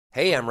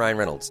Hey, I'm Ryan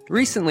Reynolds.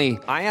 Recently,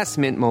 I asked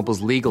Mint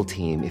Mobile's legal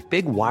team if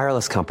big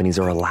wireless companies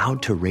are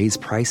allowed to raise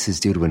prices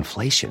due to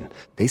inflation.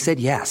 They said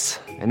yes.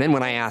 And then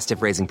when I asked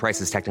if raising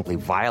prices technically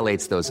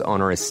violates those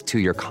onerous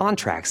two-year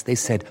contracts, they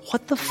said,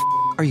 "What the f***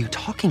 are you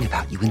talking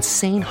about, you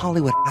insane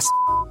Hollywood ass?"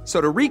 So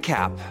to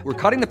recap, we're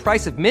cutting the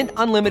price of Mint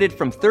Unlimited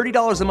from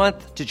 $30 a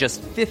month to just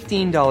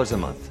 $15 a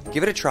month.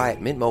 Give it a try at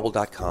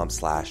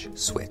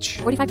mintmobile.com/switch.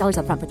 $45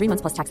 up front for 3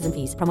 months plus taxes and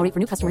fees. Promo rate for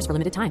new customers for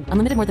limited time.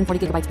 Unlimited more than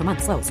 40 gigabytes per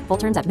month. Slows full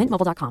terms at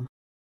mintmobile.com.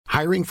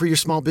 Hiring for your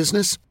small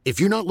business? If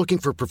you're not looking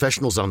for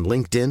professionals on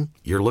LinkedIn,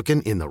 you're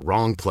looking in the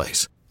wrong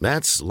place.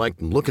 That's like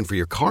looking for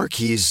your car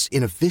keys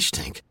in a fish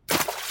tank.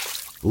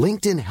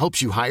 LinkedIn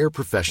helps you hire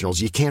professionals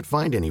you can't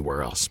find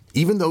anywhere else,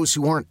 even those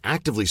who aren't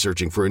actively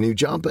searching for a new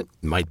job but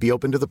might be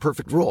open to the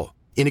perfect role.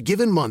 In a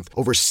given month,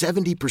 over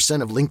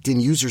 70% of LinkedIn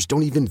users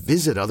don't even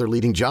visit other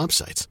leading job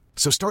sites.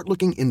 So start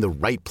looking in the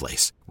right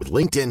place. With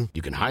LinkedIn,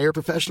 you can hire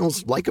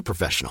professionals like a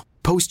professional.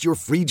 Post your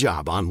free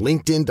job on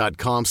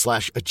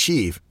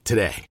linkedin.com/achieve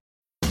today.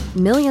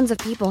 Millions of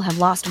people have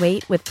lost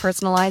weight with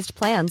personalized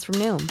plans from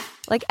Noom.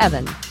 Like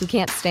Evan, who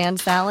can't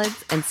stand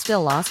salads and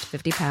still lost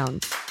 50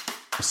 pounds.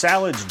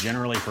 Salads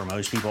generally for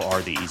most people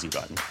are the easy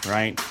button,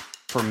 right?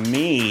 For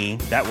me,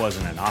 that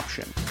wasn't an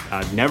option.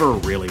 I never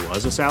really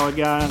was a salad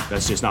guy.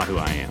 That's just not who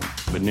I am.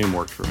 But Noom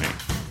worked for me.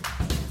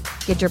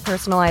 Get your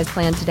personalized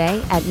plan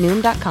today at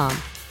Noom.com.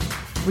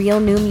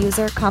 Real Noom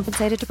user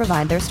compensated to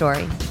provide their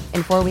story.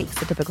 In 4 weeks,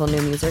 the typical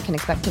Noom user can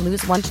expect to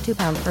lose 1 to 2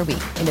 pounds per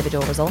week.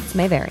 Individual results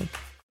may vary.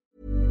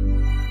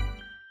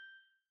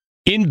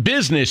 In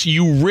business,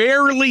 you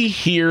rarely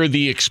hear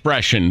the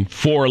expression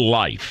 "for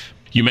life."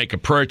 You make a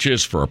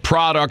purchase for a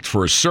product,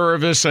 for a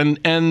service, and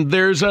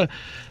there's a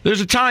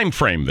time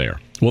frame there.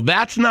 Well,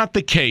 that's not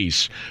the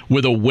case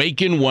with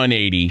Awaken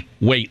 180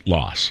 weight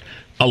loss.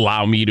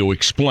 Allow me to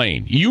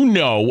explain. You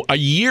know, a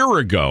year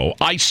ago,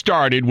 I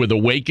started with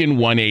Awaken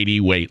 180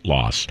 weight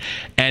loss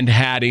and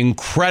had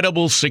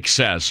incredible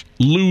success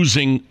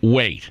losing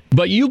weight.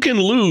 But you can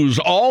lose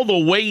all the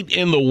weight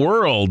in the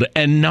world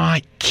and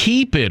not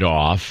keep it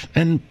off.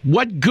 And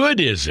what good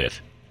is it?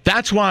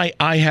 That's why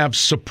I have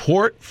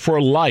support for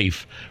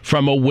life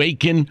from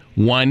Awaken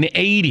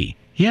 180.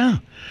 Yeah.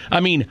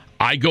 I mean,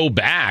 I go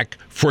back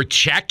for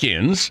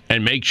check-ins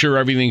and make sure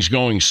everything's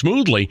going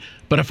smoothly.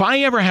 But if I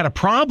ever had a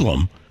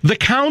problem, the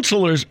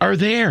counselors are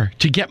there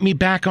to get me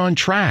back on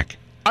track.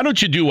 Why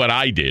don't you do what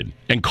I did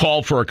and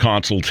call for a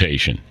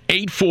consultation?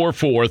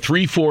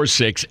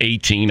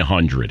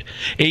 844-346-1800.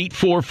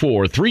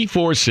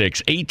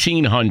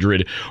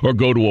 844-346-1800 or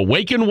go to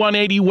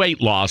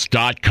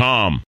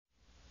awaken180weightloss.com.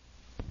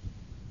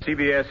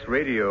 CBS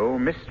Radio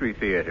Mystery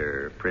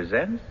Theater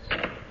presents...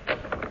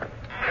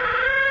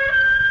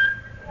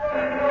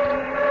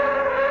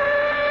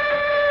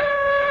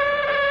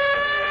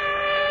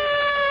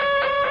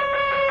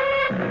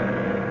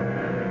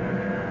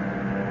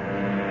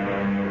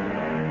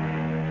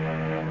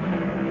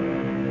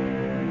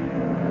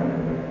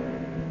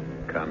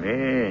 Come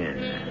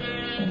in.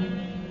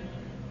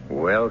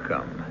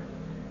 Welcome.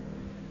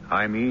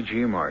 I'm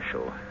E.G.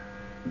 Marshall,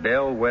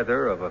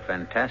 bellwether of a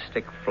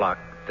fantastic flock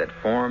that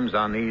forms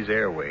on these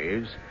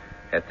airwaves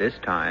at this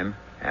time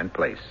and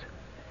place.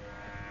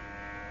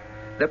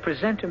 The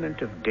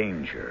presentiment of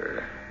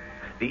danger,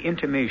 the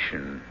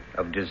intimation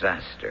of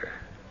disaster,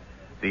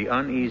 the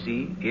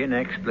uneasy,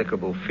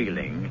 inexplicable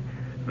feeling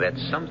that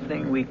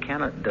something we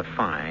cannot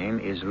define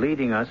is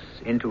leading us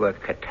into a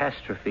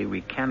catastrophe we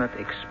cannot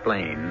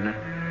explain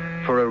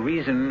for a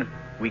reason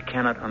we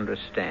cannot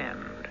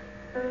understand.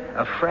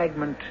 A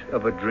fragment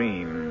of a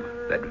dream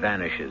that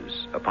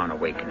vanishes upon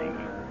awakening.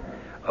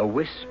 A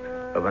wisp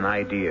of an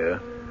idea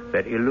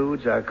that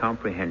eludes our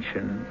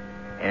comprehension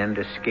and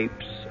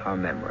escapes our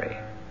memory.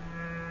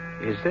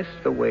 Is this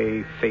the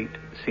way fate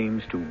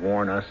seems to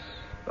warn us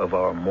of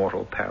our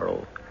mortal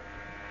peril?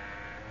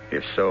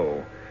 If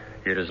so,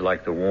 it is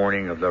like the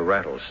warning of the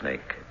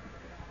rattlesnake.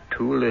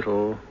 Too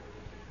little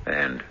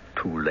and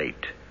too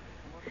late.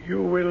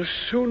 You will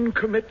soon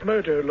commit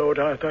murder, Lord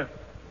Arthur.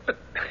 But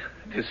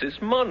this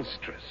is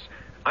monstrous.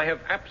 I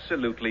have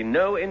absolutely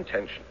no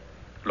intention.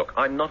 Look,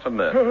 I'm not a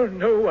murderer. Oh,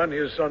 no one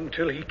is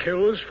until he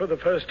kills for the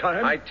first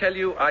time. I tell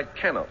you, I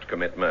cannot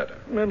commit murder.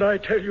 And I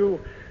tell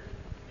you,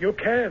 you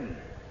can,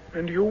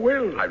 and you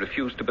will. I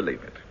refuse to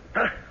believe it.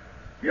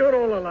 You're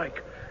all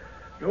alike.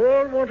 You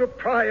all want to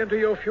pry into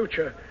your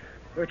future,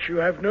 which you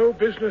have no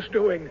business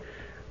doing.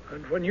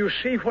 And when you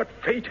see what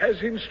fate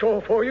has in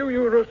store for you,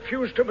 you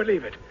refuse to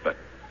believe it. But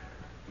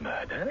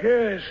murder?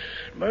 Yes,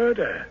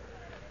 murder.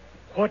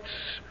 What's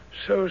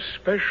so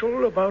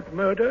special about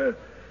murder?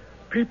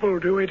 People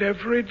do it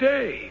every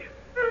day.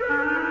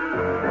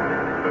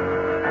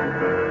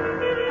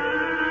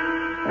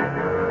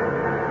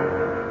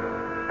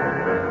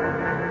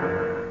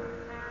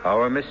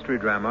 Our mystery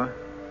drama,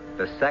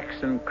 The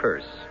Saxon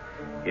Curse,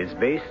 is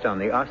based on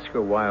the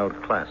Oscar Wilde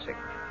classic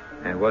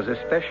and was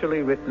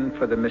especially written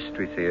for the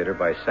Mystery Theater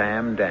by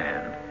Sam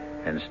Dan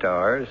and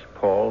stars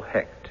Paul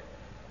Hecht.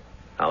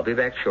 I'll be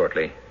back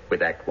shortly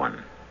with Act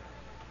One.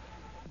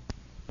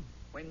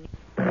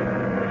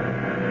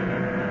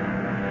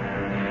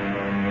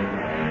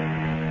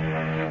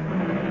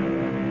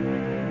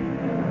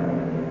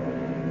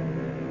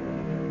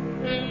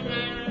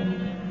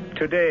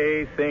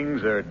 Today,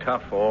 things are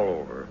tough all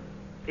over.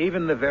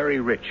 Even the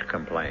very rich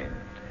complain.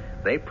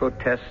 They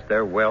protest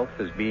their wealth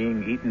is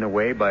being eaten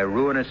away by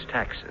ruinous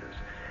taxes.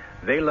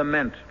 They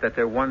lament that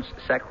their once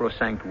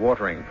sacrosanct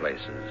watering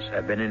places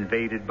have been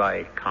invaded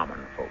by common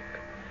folk.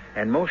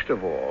 And most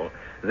of all,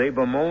 they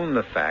bemoan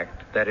the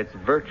fact that it's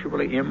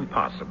virtually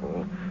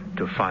impossible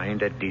to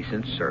find a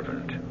decent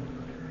servant.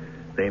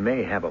 They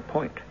may have a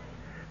point.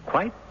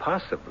 Quite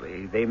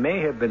possibly, they may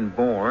have been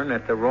born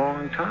at the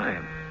wrong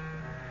time.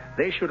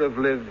 They should have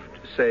lived,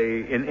 say,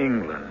 in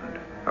England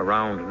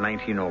around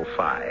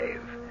 1905,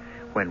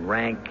 when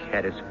rank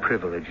had its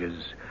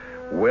privileges,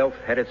 wealth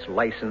had its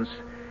license,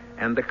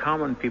 and the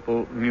common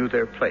people knew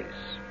their place.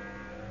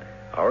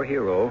 Our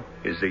hero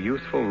is the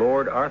youthful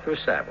Lord Arthur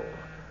Savile,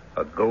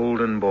 a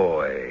golden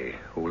boy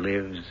who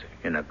lives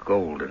in a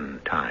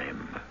golden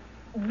time.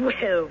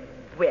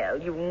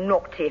 Well, you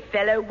naughty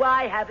fellow,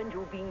 why haven't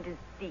you been to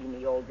see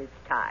me all this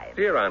time?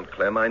 Dear Aunt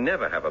Clem, I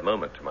never have a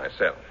moment to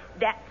myself.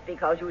 That's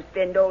because you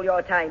spend all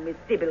your time with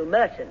Sybil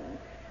Merton.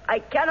 I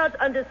cannot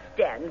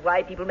understand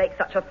why people make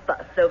such a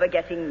fuss over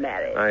getting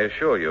married. I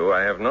assure you,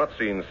 I have not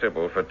seen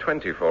Sybil for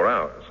 24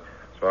 hours.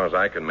 As far as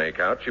I can make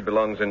out, she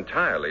belongs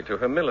entirely to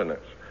her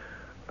milliners.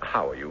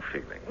 How are you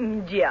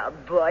feeling? Dear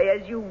boy,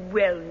 as you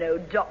well know,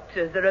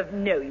 doctors are of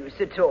no use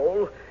at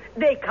all.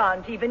 They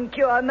can't even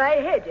cure my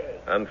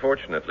headache.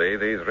 Unfortunately,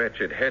 these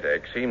wretched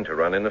headaches seem to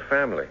run in the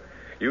family.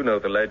 You know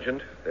the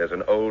legend. There's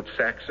an old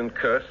Saxon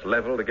curse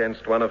leveled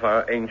against one of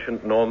our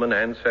ancient Norman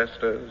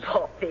ancestors.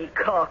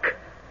 Poppycock.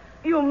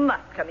 You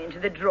must come into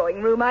the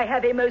drawing room. I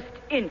have a most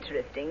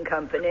interesting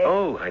company.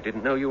 Oh, I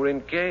didn't know you were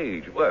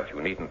engaged. Well,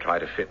 you needn't try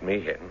to fit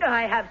me in.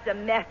 I have Sir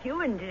Matthew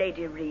and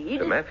Lady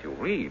Reed. Sir Matthew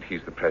Reed?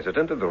 He's the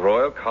president of the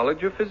Royal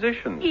College of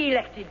Physicians.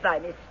 Elected by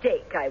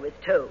mistake, I was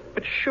told.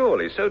 But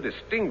surely so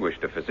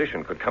distinguished a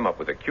physician could come up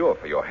with a cure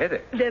for your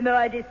headache. The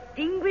more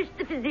distinguished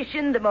the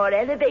physician, the more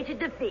elevated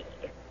the fee.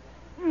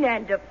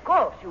 And, of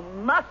course, you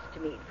must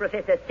meet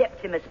Professor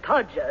Septimus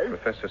Podgers.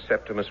 Professor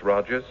Septimus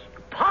Rogers?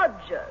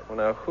 Podgers. Well,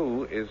 now,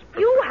 who is...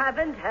 You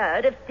haven't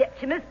heard of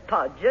Septimus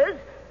Podgers?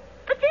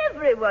 But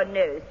everyone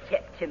knows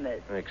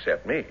Septimus.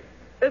 Except me.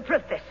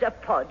 Professor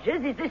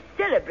Podgers is a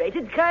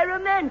celebrated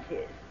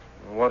chiromantist.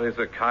 What is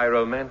a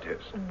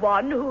chiromantist?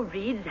 One who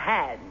reads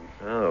hands.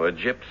 Oh, a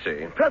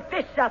gypsy.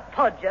 Professor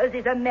Podgers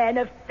is a man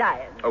of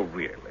science. Oh,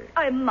 really?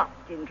 I must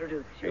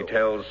introduce you. He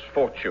tells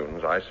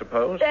fortunes, I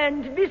suppose.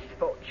 And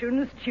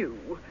misfortunes,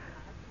 too.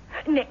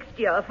 Next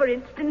year, for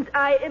instance,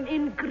 I am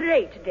in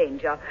great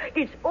danger.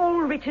 It's all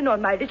written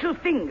on my little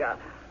finger.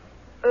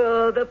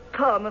 The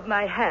palm of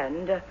my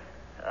hand.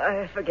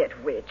 I forget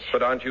which.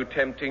 But aren't you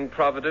tempting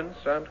Providence,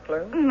 Aunt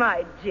Clem?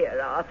 My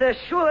dear Arthur,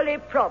 surely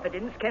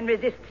Providence can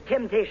resist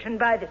temptation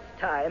by this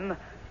time.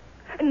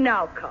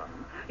 Now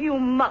come. You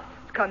must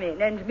come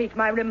in and meet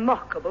my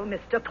remarkable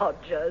Mr.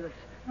 Podgers.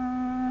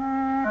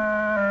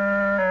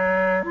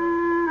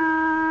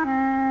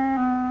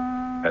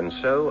 And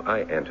so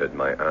I entered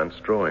my aunt's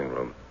drawing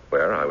room,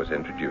 where I was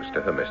introduced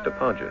to her Mr.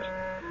 Podgers.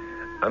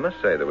 I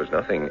must say there was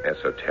nothing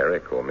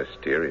esoteric or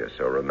mysterious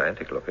or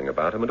romantic looking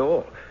about him at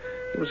all.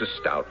 He was a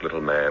stout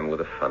little man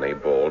with a funny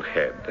bald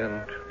head,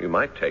 and you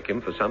might take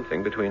him for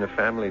something between a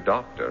family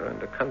doctor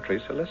and a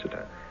country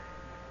solicitor.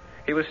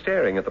 He was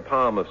staring at the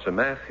palm of Sir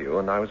Matthew,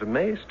 and I was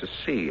amazed to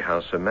see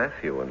how Sir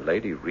Matthew and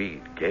Lady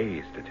Reed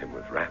gazed at him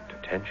with rapt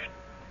attention.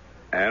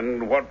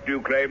 And what do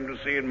you claim to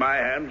see in my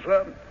hand,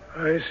 sir?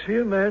 I see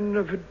a man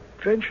of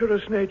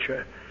adventurous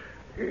nature.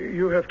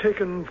 You have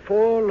taken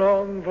 4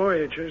 long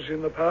voyages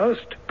in the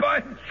past.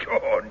 By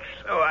George,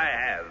 so I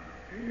have.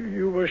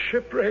 You were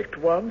shipwrecked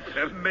once.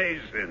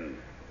 Amazing.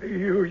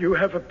 You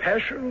have a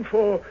passion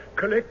for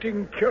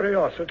collecting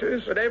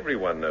curiosities. But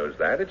everyone knows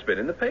that. It's been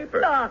in the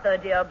paper. Arthur,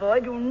 dear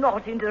boy, do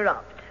not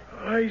interrupt.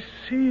 I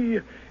see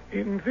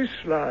in this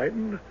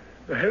line,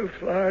 the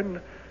health line,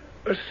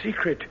 a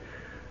secret.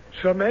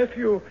 Sir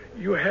Matthew,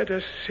 you had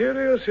a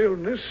serious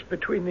illness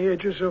between the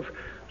ages of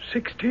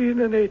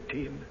 16 and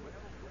 18.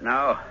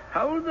 Now,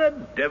 how the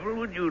devil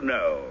would you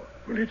know?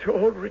 Well, it's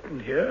all written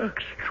here.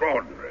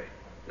 Extraordinary.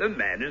 The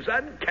man is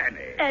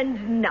uncanny.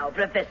 And now,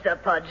 Professor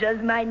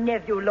Podgers, my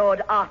nephew,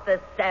 Lord Arthur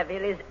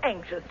Savile, is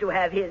anxious to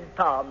have his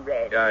palm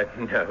read.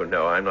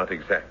 No, I'm not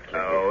exactly.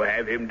 Oh,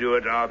 have him do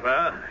it,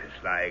 Arthur.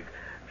 It's like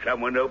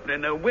someone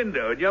opening a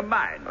window in your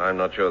mind. I'm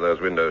not sure those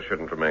windows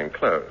shouldn't remain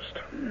closed.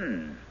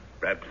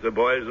 Perhaps the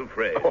boy's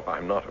afraid. Oh,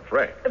 I'm not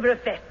afraid.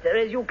 Professor,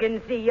 as you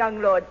can see,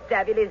 young Lord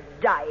Savile is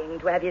dying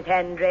to have his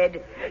hand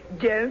read.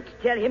 Don't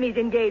tell him he's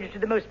engaged to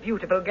the most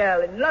beautiful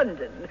girl in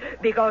London,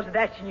 because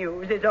that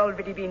news has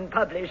already been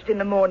published in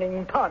the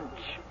Morning Punch.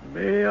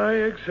 May I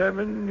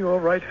examine your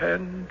right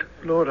hand,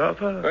 Lord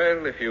Arthur?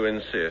 Well, if you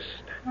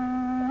insist.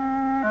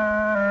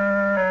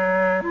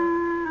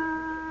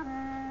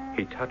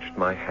 He touched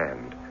my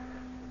hand,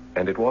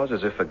 and it was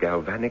as if a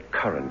galvanic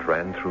current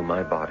ran through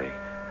my body.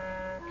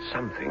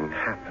 Something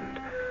happened.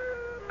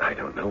 I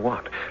don't know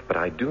what, but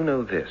I do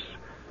know this.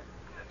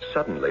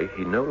 Suddenly,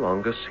 he no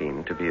longer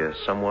seemed to be a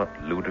somewhat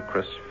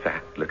ludicrous,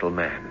 fat little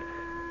man.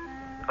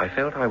 I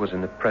felt I was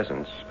in the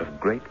presence of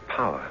great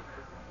power.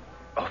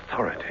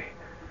 authority.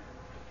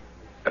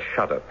 A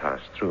shudder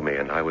passed through me,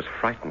 and I was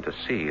frightened to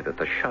see that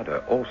the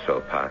shudder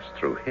also passed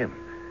through him.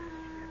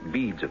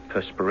 Beads of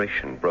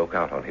perspiration broke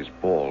out on his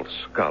bald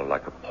skull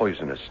like a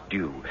poisonous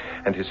dew,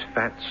 and his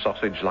fat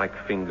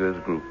sausage-like fingers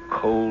grew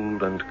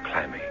cold and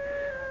clammy.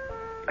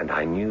 And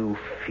I knew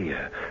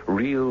fear,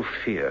 real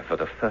fear, for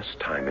the first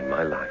time in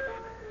my life.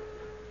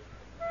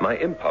 My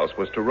impulse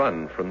was to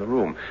run from the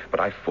room, but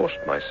I forced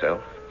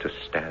myself to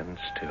stand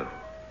still.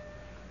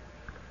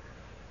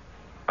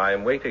 I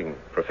am waiting,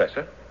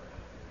 Professor.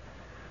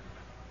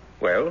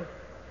 Well,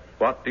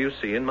 what do you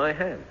see in my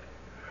hand?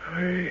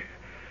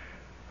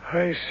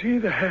 I see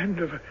the hand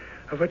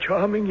of a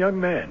charming young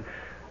man.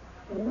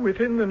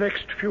 Within the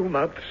next few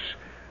months,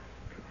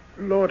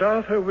 Lord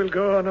Arthur will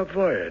go on a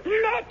voyage.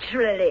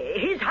 Naturally,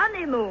 his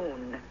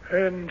honeymoon.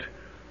 And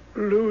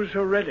lose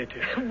a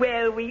relative.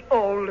 Well, we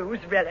all lose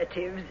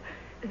relatives.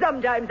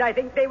 Sometimes I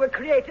think they were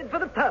created for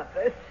the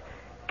purpose.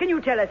 Can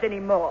you tell us any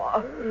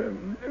more?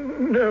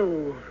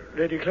 No,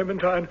 Lady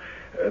Clementine.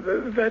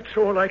 That's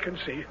all I can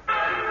see.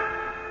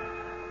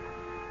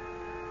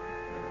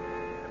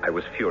 I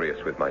was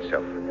furious with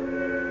myself.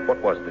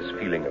 What was this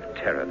feeling of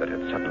terror that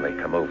had suddenly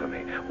come over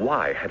me?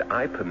 Why had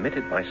I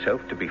permitted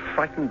myself to be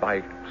frightened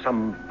by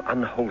some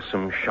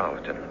unwholesome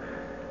charlatan?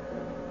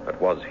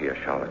 But was he a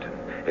charlatan?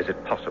 Is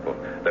it possible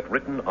that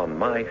written on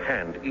my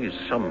hand is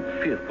some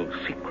fearful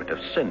secret of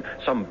sin,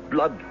 some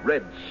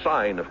blood-red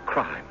sign of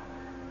crime?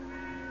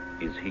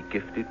 Is he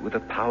gifted with a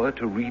power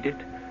to read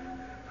it?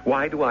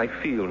 Why do I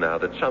feel now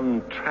that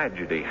some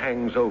tragedy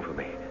hangs over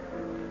me?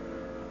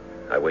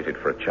 I waited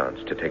for a chance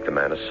to take the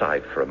man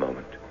aside for a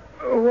moment.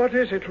 What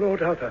is it,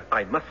 Lord Arthur?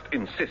 I must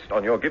insist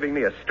on your giving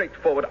me a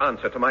straightforward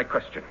answer to my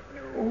question.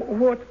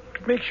 What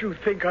makes you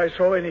think I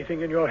saw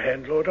anything in your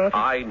hand, Lord Arthur?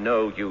 I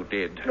know you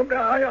did.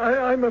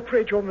 I'm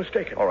afraid you're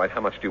mistaken. All right, how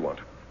much do you want?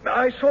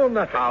 I saw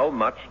nothing. How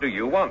much do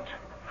you want?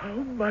 How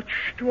much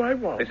do I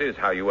want? This is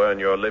how you earn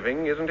your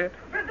living, isn't it?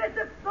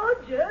 Professor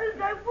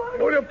Podgers, I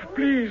want... Oh,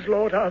 please,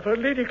 Lord Arthur.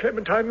 Lady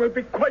Clementine will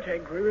be quite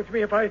angry with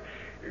me if I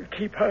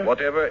keep her...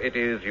 Whatever it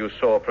is you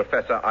saw,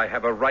 Professor, I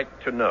have a right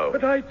to know.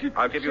 But I didn't...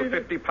 I'll give you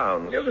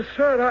 £50. Yeah,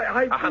 sir,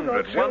 I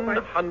 100. do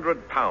not...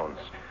 £100.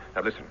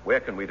 Now, listen,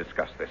 where can we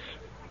discuss this?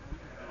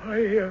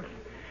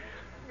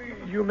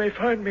 You may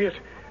find me at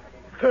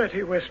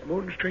 30 West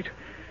Moon Street.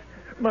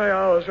 My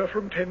hours are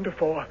from 10 to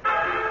 4.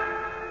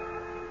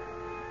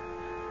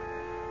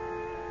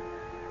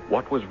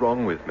 What was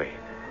wrong with me?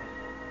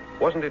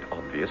 Wasn't it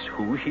obvious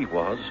who he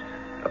was?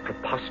 A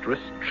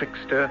preposterous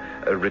trickster,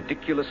 a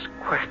ridiculous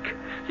quack.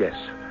 Yes,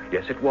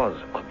 it was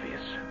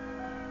obvious.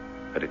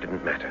 But it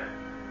didn't matter,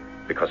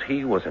 because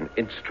he was an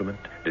instrument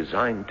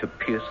designed to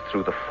pierce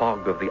through the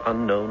fog of the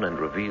unknown and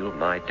reveal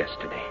my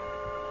destiny.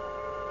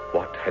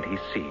 What had he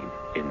seen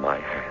in my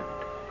hand?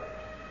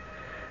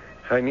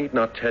 I need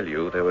not tell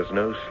you there was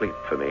no sleep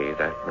for me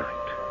that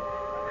night.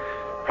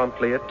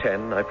 Promptly at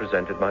 10, I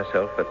presented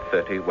myself at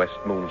 30 West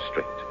Moon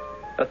Street,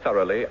 a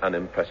thoroughly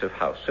unimpressive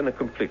house in a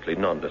completely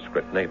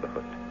nondescript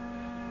neighborhood.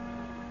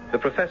 The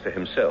professor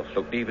himself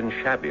looked even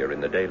shabbier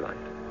in the daylight.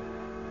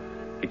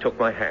 He took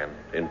my hand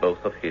in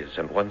both of his,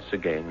 and once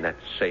again that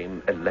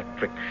same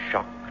electric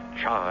shock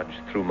charged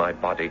through my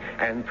body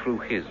and through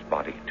his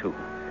body, too.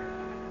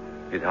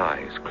 His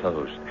eyes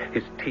closed.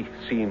 His teeth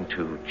seemed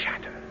to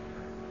chatter.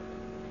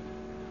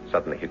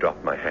 Suddenly he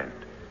dropped my hand.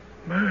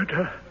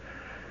 Murder.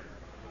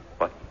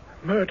 What?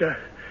 Murder.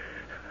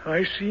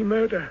 I see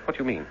murder. What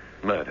do you mean,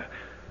 murder?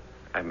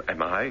 Am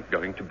I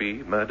going to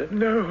be murdered?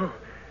 No.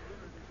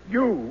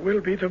 You will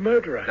be the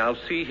murderer. Now,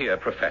 see here,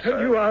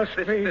 Professor. You asked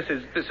me...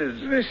 This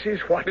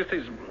is what? This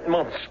is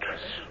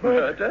monstrous.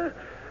 Murder?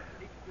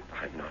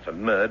 I'm not a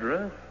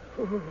murderer.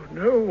 Oh,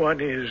 no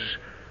one is,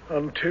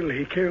 until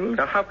he kills.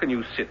 Now, how can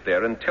you sit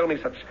there and tell me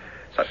such...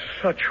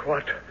 Such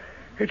what?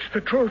 It's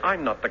the truth.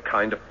 I'm not the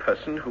kind of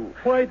person who...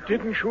 Why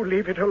didn't you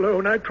leave it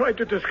alone? I tried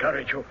to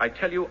discourage you. I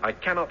tell you, I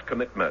cannot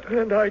commit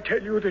murder. And I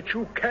tell you that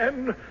you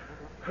can,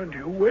 and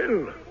you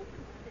will.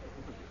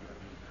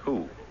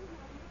 Who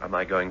am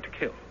I going to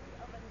kill?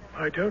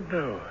 I don't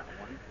know.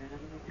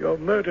 Your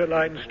murder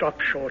line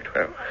stopped short.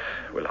 Oh,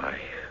 will I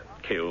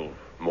kill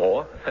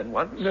more than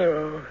once?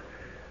 No.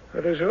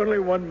 There is only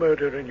one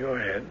murder in your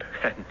hand.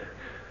 And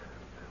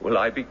will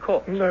I be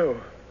caught? No.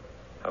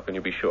 How can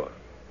you be sure?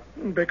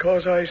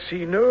 Because I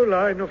see no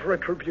line of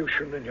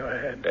retribution in your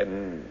hand.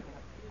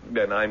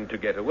 Then I'm to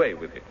get away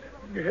with it.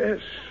 Yes.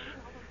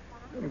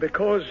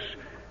 Because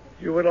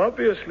you will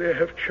obviously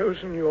have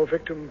chosen your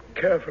victim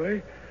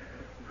carefully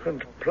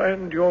and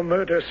planned your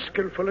murder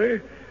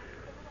skillfully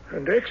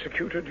and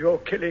executed your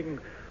killing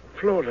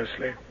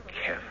flawlessly.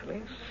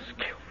 Carefully,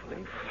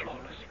 skillfully,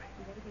 flawlessly.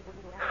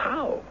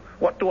 How?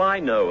 What do I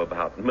know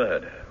about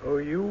murder? Oh,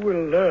 you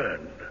will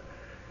learn.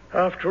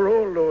 After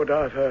all, Lord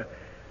Arthur,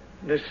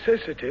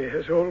 necessity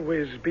has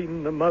always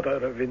been the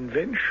mother of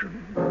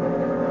invention.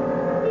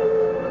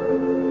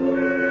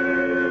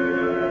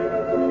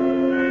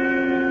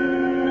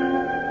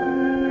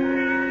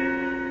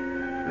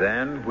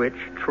 Than which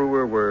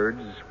truer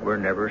words were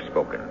never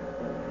spoken.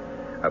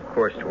 Of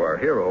course, to our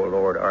hero,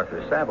 Lord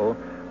Arthur Savile,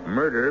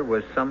 murder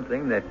was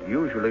something that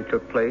usually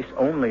took place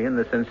only in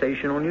the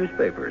sensational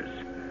newspapers.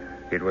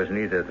 It was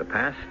neither the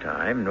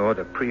pastime nor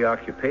the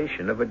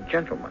preoccupation of a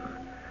gentleman.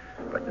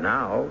 But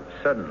now,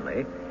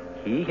 suddenly,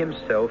 he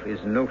himself is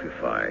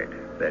notified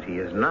that he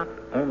is not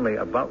only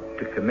about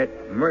to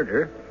commit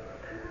murder,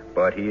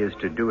 but he is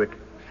to do it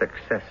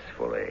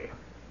successfully.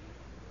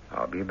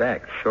 I'll be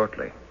back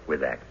shortly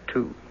with Act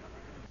 2.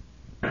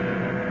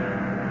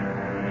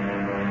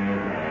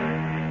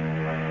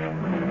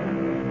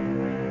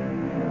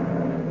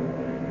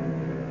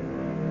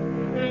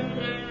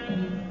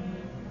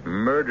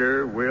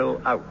 Murder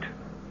will out,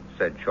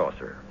 said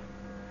Chaucer.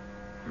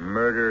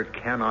 Murder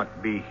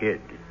cannot be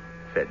hid,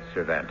 said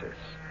Cervantes.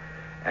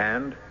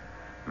 And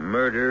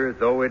murder,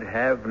 though it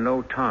have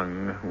no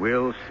tongue,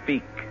 will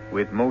speak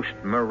with most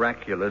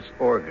miraculous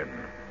organ,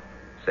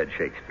 said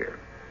Shakespeare.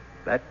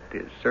 That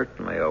is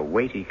certainly a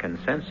weighty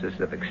consensus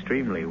of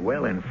extremely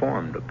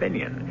well-informed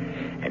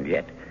opinion. And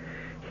yet,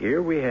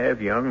 here we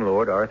have young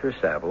Lord Arthur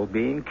Savile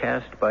being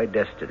cast by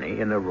destiny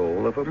in the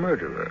role of a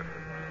murderer,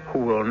 who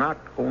will not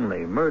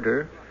only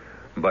murder,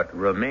 but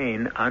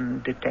remain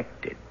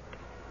undetected.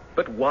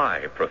 But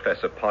why,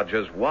 Professor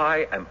Podgers,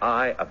 why am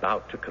I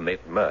about to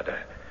commit murder?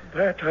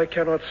 That I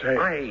cannot say.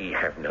 I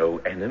have no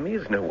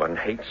enemies. No one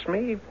hates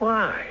me.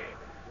 Why?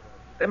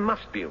 There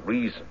must be a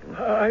reason.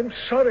 I'm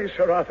sorry,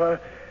 Sir Arthur.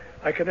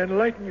 I can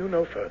enlighten you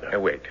no further. Now,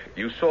 wait.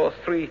 You saw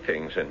 3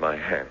 things in my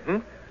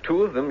hand.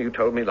 2 of them you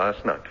told me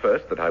last night.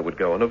 First, that I would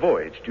go on a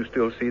voyage. Do you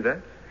still see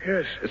that?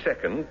 Yes.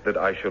 Second, that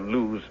I shall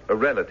lose a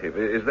relative.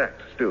 Is that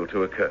still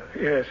to occur?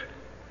 Yes.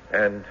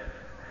 And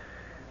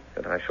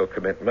that I shall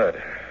commit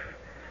murder.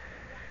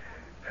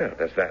 Well,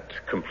 does that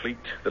complete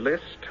the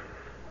list?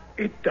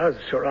 It does,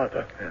 Sir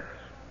Arthur. Yes.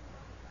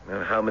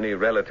 Now, how many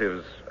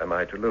relatives am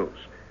I to lose?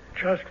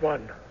 Just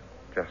one.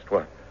 Just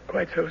one?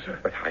 Quite so, sir.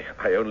 But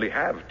I only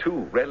have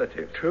 2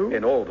 relatives. 2?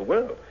 In all the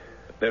world.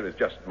 There is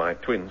just my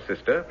twin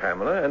sister,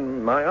 Pamela,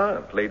 and my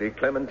aunt, Lady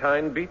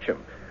Clementine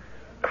Beecham.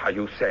 Are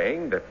you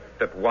saying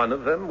that one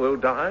of them will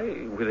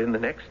die within the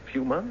next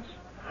few months?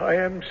 I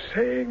am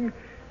saying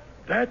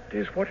that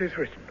is what is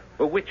written.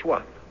 Well, which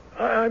one?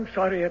 I'm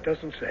sorry it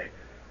doesn't say.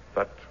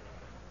 But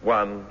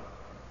one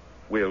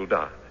will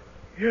die.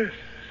 Yes,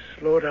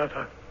 Lord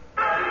Arthur.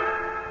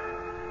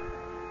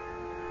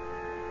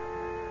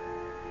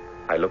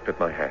 I looked at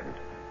my hand,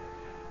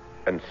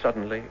 and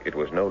suddenly it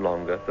was no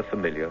longer the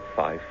familiar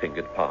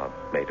 5-fingered palm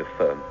made of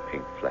firm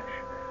pink flesh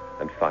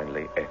and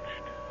finely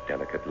etched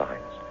delicate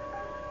lines.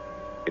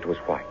 It was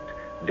white,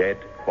 dead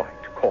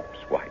white, corpse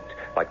white,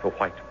 like the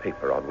white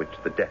paper on which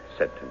the death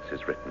sentence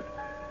is written.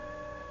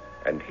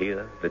 And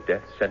here the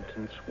death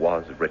sentence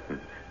was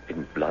written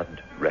in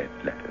blood-red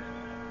letters.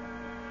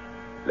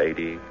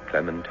 Lady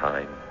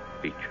Clementine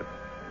Beecham.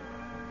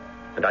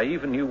 And I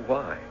even knew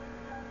why.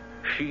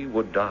 She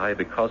would die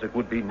because it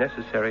would be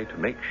necessary to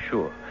make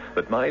sure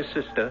that my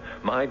sister,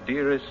 my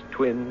dearest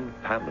twin,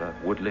 Pamela,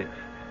 would live.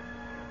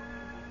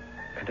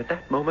 And at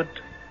that moment,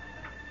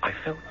 I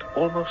felt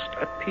almost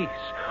at peace,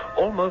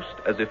 almost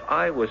as if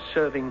I was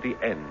serving the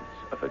ends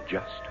of a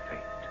just fate.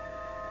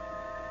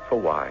 For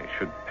why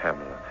should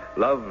Pamela,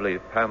 lovely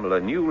Pamela,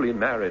 newly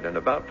married and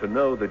about to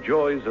know the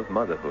joys of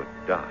motherhood,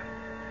 die?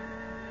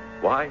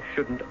 Why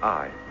shouldn't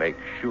I make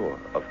sure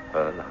of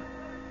her love?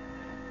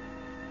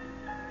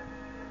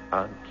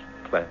 Aunt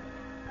Clem.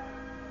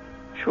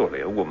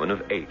 Surely a woman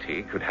of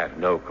 80 could have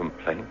no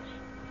complaints.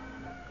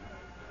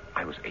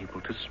 I was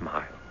able to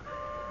smile.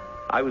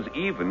 I was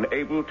even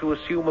able to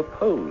assume a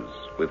pose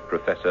with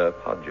Professor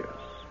Podgers.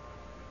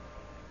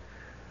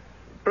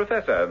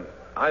 Professor,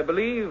 I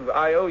believe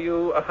I owe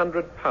you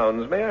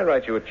 £100. May I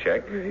write you a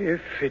check?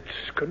 If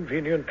it's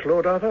convenient,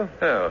 Lord Arthur.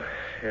 Oh,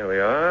 here we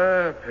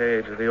are.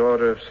 Paid to the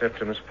order of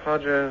Septimus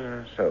Podgers,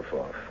 and so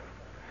forth.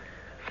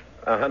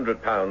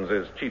 £100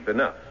 is cheap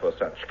enough for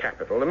such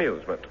capital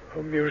amusement.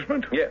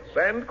 Amusement? Yes,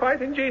 and quite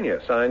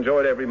ingenious. I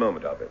enjoyed every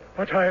moment of it.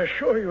 But I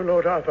assure you,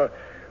 Lord Arthur,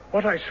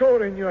 what I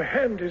saw in your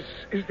hand is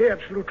the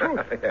absolute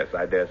truth. Yes,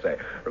 I dare say.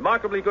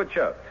 Remarkably good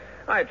show.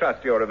 I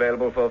trust you're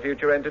available for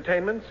future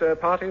entertainments,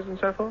 parties, and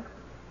so forth?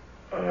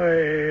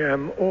 I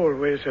am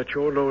always at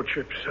your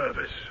lordship's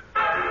service.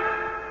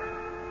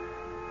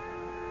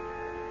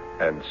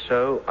 And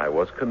so I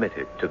was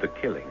committed to the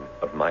killing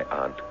of my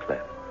Aunt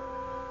Clem.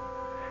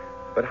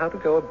 But how to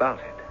go about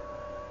it?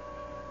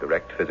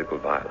 Direct physical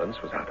violence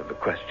was out of the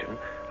question.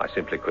 I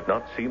simply could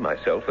not see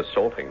myself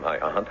assaulting my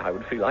aunt. I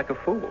would feel like a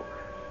fool.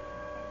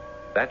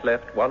 That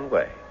left one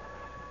way.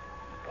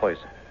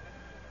 Poison.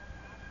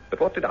 But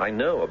what did I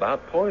know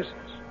about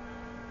poisons?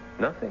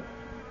 Nothing.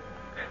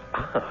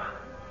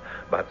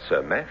 But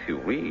Sir Matthew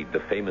Reed,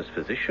 the famous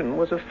physician,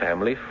 was a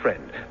family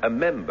friend, a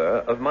member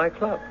of my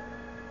club.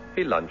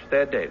 He lunched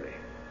there daily,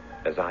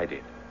 as I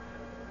did.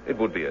 It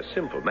would be a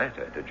simple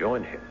matter to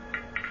join him.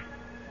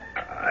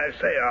 I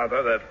say,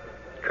 Arthur, that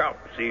cop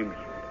seems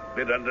a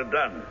bit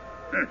underdone.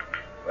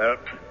 Well,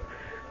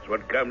 it's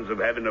what comes of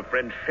having a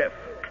French chef.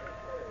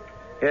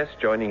 Yes,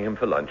 joining him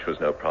for lunch was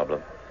no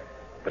problem.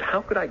 But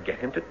how could I get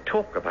him to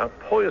talk about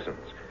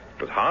poisons?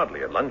 was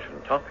hardly a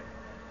luncheon topic.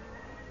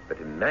 But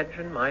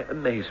imagine my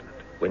amazement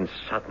when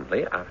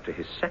suddenly, after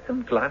his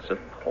second glass of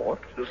port...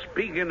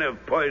 Speaking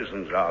of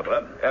poisons,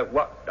 Arthur...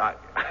 What?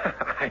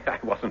 I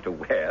wasn't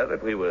aware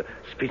that we were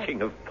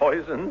speaking of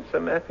poisons, Sir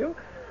Matthew.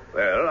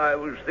 Well, I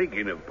was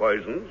thinking of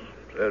poisons,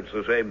 so it's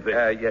the same thing.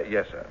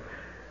 Yes, sir.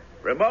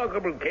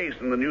 Remarkable case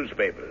in the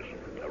newspapers.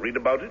 Read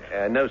about it?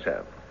 No,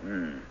 sir.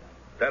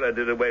 Fella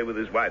did away with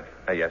his wife.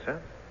 Yes, sir.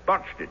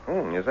 Botched it.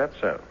 Is that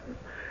so?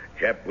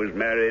 Chap was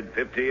married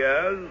 50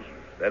 years,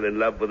 fell in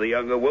love with a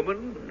younger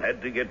woman, and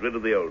had to get rid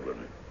of the old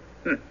one.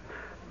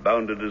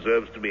 Bounder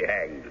deserves to be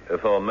hanged.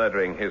 For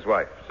murdering his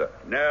wife, sir?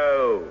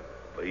 No,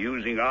 for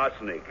using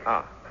arsenic.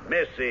 Ah.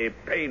 Messy,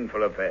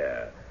 painful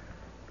affair.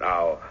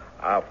 Now,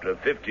 after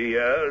 50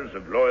 years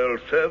of loyal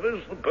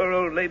service, the poor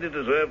old lady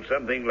deserves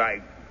something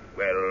like,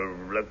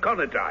 well,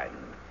 aconitine.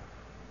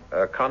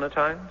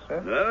 Aconitine,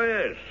 sir? Oh,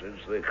 yes.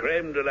 It's the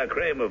creme de la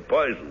creme of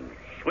poisons.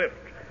 Swift.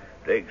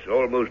 Takes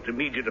almost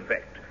immediate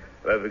effect.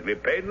 Perfectly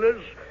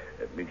painless.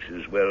 It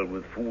mixes well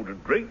with food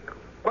and drink.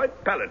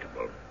 Quite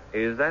palatable.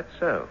 Is that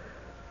so?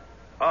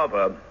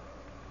 Arthur,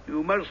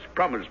 you must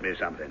promise me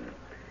something.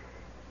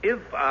 If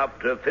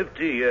after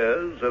 50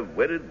 years of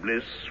wedded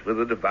bliss with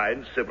the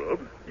divine Sybil,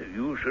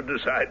 you should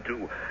decide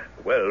to,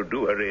 well,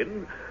 do her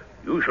in,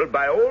 you shall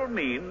by all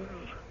means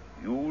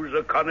use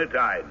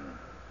aconitine.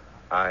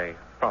 I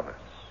promise.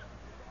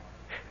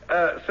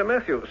 Sir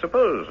Matthew,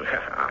 suppose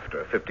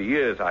after 50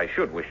 years I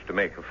should wish to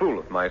make a fool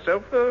of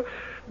myself,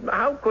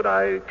 how could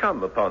I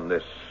come upon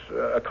this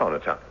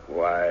aconitine?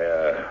 Why,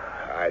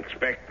 I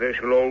expect there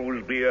shall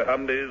always be a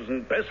Humbies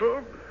and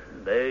Pestle.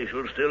 They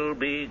shall still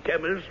be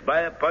chemists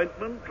by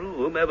appointment to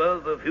whomever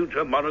the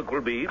future monarch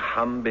will be.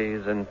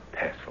 Humbies and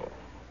Pestle.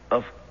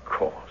 Of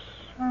course.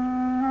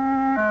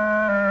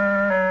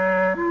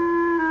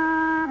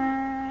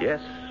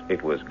 Yes,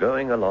 it was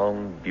going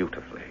along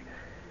beautifully.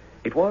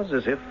 It was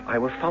as if I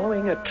were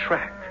following a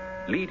track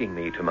leading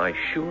me to my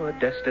sure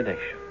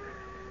destination.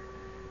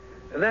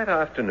 That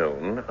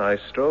afternoon, I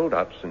strolled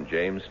up St.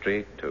 James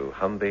Street to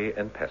Humby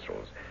and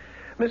Pestle's.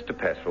 Mr.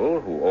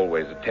 Pestle, who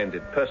always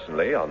attended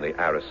personally on the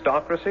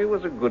aristocracy,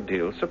 was a good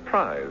deal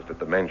surprised at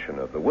the mention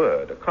of the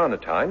word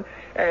aconitine,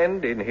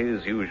 and in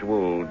his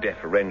usual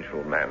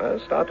deferential manner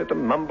started to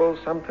mumble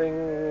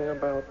something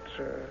about...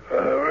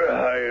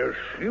 I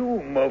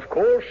assume, of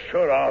course,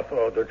 Sir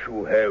Arthur, that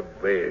you have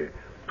a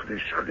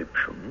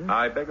prescription.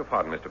 I beg your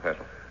pardon, Mr.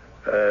 Pestle.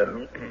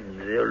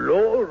 The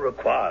law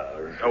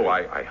requires... Oh,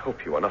 I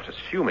hope you are not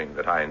assuming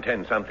that I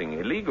intend something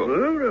illegal.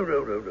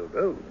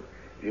 No.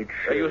 It's...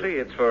 You see,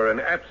 it's for an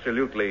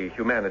absolutely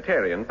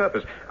humanitarian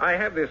purpose. I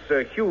have this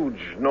huge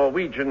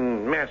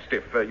Norwegian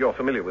Mastiff. You're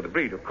familiar with the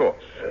breed, of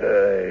course.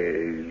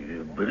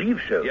 I believe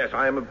so. Yes,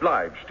 I am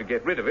obliged to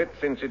get rid of it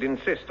since it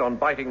insists on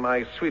biting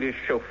my Swedish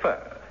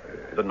chauffeur.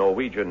 The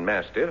Norwegian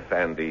Mastiff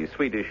and the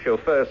Swedish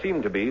chauffeur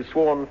seem to be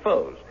sworn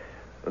foes.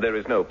 There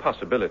is no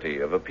possibility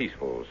of a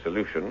peaceful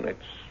solution. It's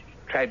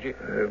tragic.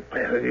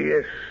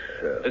 Yes,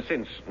 sir.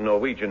 Since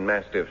Norwegian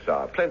Mastiffs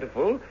are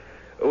plentiful,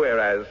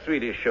 whereas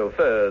Swedish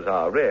chauffeurs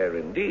are rare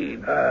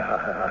indeed.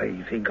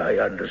 I think I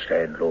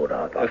understand, Lord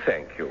Arthur.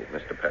 Thank you,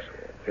 Mr.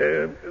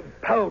 Pestle.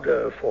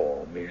 Powder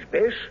form is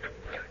best,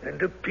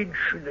 and a pinch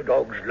in the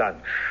dog's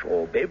lunch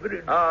or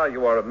beverage.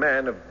 You are a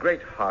man of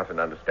great heart and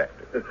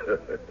understanding.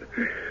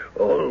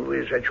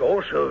 Always at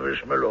your service,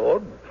 my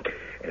lord.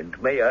 And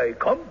may I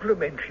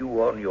compliment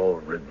you on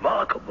your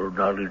remarkable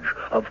knowledge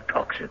of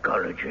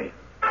toxicology.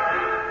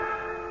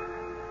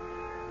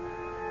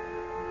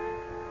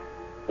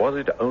 Was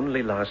it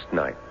only last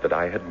night that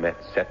I had met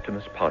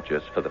Septimus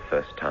Podgers for the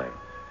first time?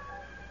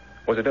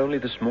 Was it only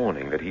this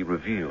morning that he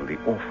revealed the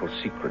awful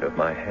secret of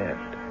my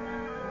hand?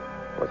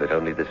 Was it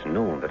only this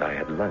noon that I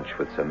had lunch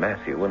with Sir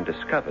Matthew and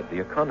discovered the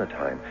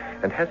aconitine?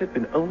 And has it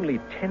been only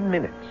 10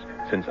 minutes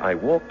since I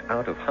walked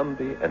out of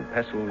Humby and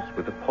Pestle's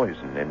with the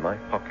poison in my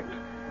pocket?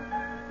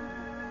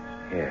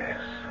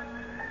 Yes.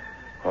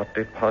 What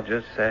did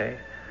Podgers say?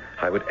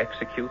 I would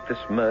execute this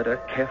murder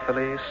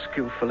carefully,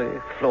 skillfully,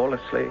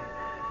 flawlessly.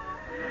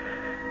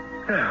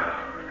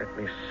 Now, let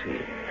me see.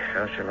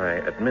 How shall I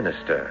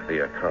administer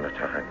the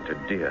aconitine to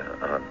dear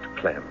Aunt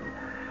Clem?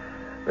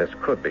 This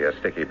could be a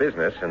sticky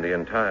business, and the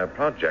entire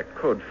project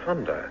could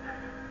founder.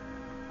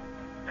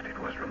 But it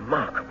was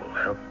remarkable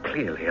how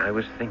clearly I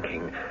was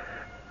thinking.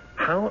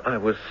 How I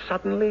was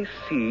suddenly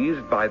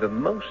seized by the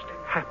most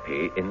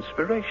happy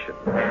inspiration.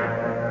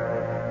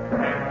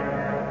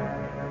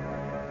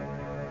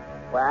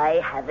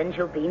 Why haven't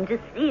you been to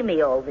see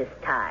me all this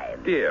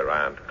time? Dear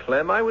Aunt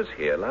Clem, I was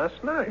here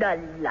last night. A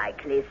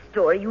likely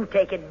story. You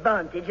take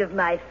advantage of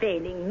my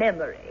failing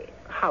memory.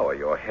 How are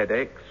your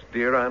headaches,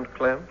 dear Aunt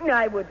Clem?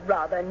 I would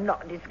rather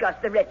not discuss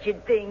the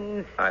wretched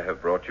things. I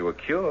have brought you a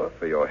cure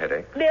for your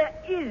headache. There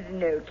is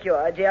no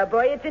cure, dear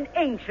boy. It's an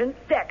ancient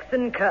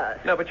Saxon curse.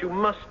 No, but you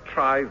must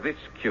try this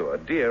cure,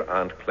 dear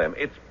Aunt Clem.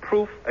 It's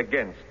proof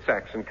against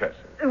Saxon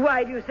curses.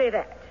 Why do you say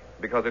that?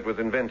 Because it was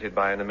invented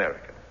by an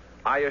American.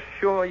 I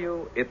assure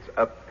you it's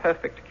a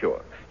perfect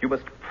cure. You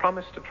must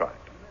promise to try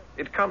it.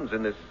 It comes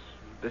in this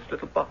this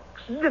little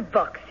box. The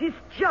box is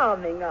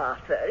charming,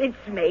 Arthur.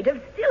 It's made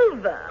of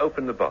silver.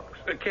 Open the box.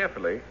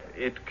 Carefully.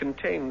 It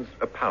contains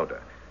a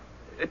powder.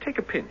 Take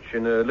a pinch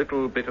in a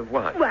little bit of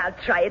wine. Well, I'll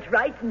try it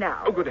right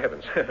now. Oh, good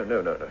heavens.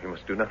 No. You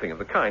must do nothing of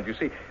the kind. You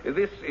see,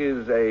 this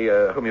is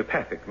a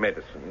homeopathic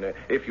medicine.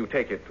 If you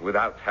take it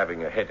without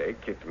having a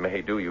headache, it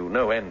may do you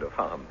no end of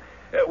harm.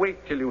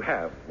 Wait till you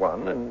have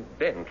one and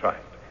then try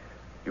it.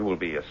 You will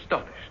be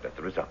astonished at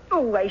the result.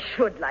 Oh, I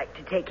should like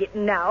to take it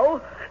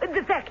now.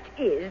 The fact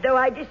is, though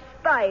I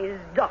despise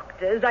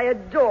doctors, I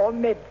adore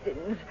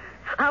medicines.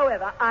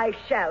 However, I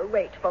shall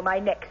wait for my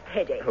next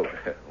headache. Oh,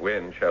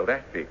 when shall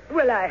that be?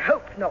 Well, I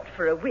hope not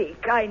for a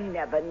week. I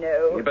never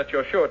know. But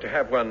you're sure to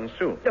have one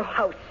soon. Oh,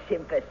 how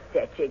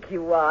sympathetic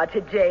you are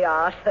today,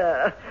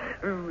 Arthur.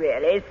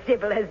 Really,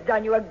 Sybil has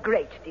done you a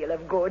great deal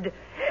of good.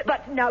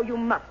 But now you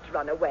must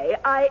run away.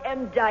 I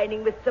am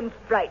dining with some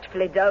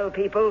frightfully dull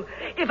people.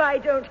 If I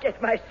don't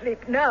get my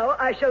sleep now,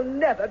 I shall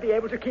never be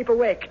able to keep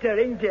awake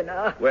during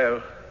dinner.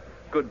 Well,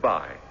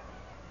 goodbye,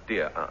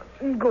 dear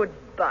aunt.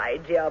 Goodbye,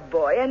 dear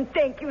boy, and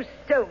thank you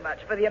so much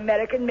for the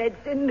American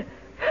medicine.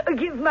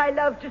 Give my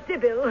love to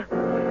Sybil.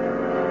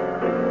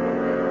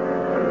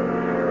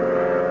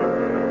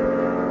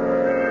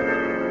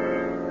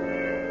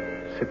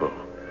 Sybil.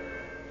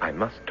 I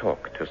must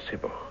talk to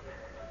Sybil.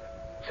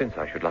 Since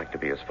I should like to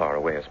be as far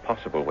away as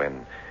possible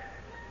when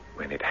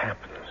it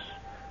happens.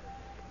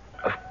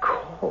 Of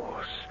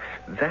course.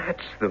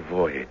 That's the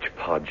voyage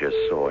Podger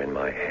saw in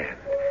my hand.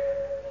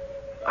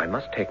 I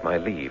must take my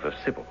leave of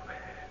Sybil.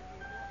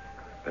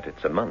 But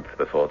it's a month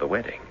before the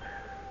wedding.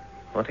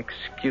 What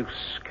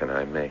excuse can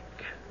I make?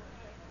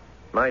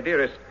 My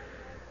dearest,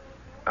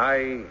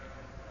 I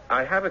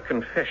have a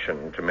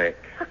confession to make.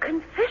 A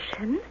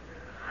confession?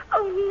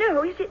 Oh,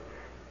 no. Is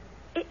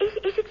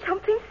it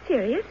something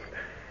serious?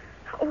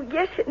 Oh,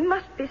 yes, it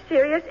must be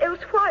serious.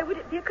 Else why would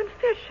it be a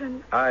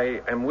confession?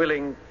 I am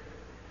willing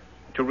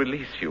to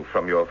release you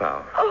from your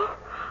vow.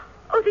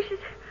 Oh, this is...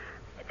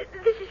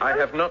 I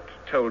have not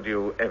told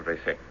you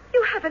everything.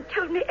 You haven't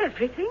told me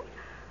everything.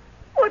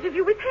 What have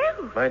you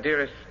withheld? My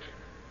dearest,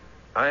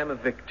 I am a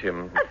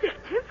victim. A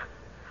victim?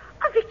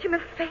 A victim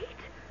of fate?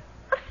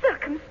 Of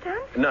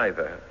circumstance?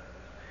 Neither.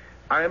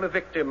 I am a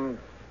victim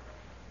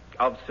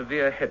of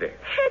severe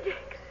headaches.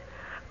 Headaches?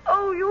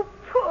 Oh, you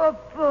poor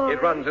boy.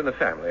 It runs in the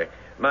family.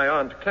 My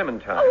Aunt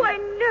Clementine... Oh, I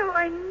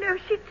know.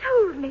 She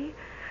told me.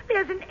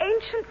 There's an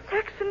ancient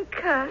Saxon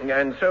curse.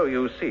 And so,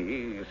 you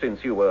see,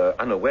 since you were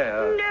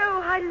unaware...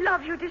 No, I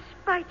love you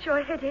despite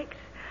your headaches.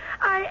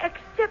 I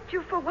accept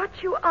you for what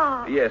you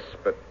are. Yes,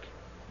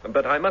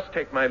 but I must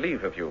take my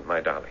leave of you,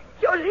 my darling.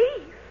 Your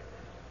leave?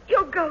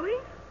 You're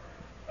going?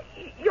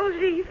 You're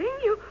leaving?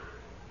 You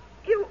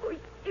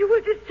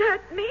will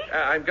desert me?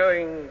 I'm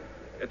going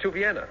to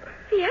Vienna.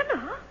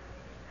 Vienna?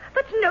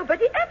 But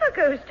nobody ever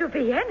goes to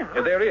Vienna.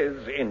 There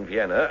is, in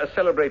Vienna, a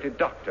celebrated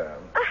doctor.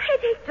 A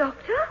headache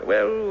doctor?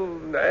 Well,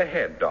 a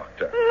head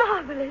doctor.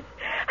 Marvelous.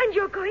 And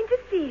you're going to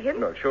see him?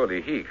 No, surely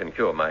he can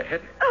cure my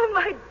headache. Oh,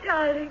 my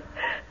darling.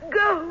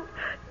 Go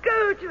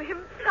to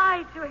him.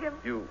 Fly to him.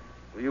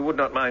 You would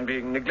not mind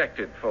being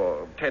neglected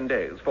for 10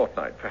 days,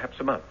 fortnight, perhaps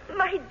a month.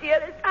 My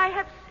dearest, I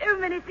have so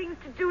many things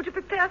to do to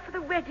prepare for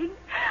the wedding.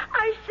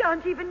 I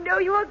shan't even know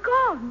you are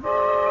gone.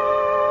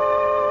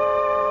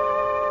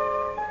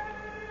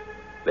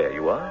 There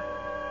you are.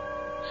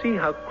 See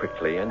how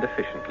quickly and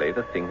efficiently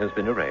the thing has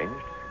been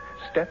arranged.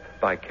 Step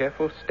by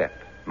careful step,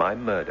 my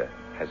murder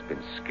has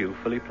been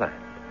skillfully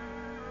planned.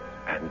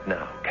 And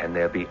now, can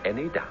there be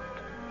any doubt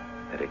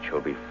that it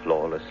shall be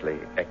flawlessly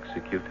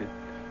executed?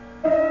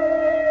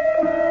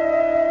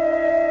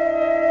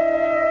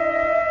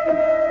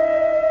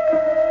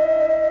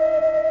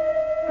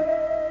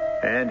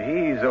 And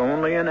he's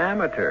only an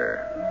amateur.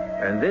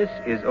 And this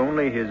is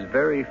only his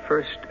very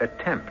first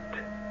attempt.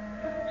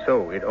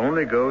 So it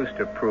only goes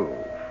to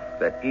prove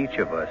that each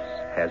of us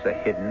has a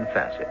hidden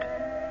facet,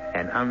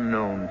 an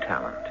unknown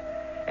talent,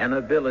 an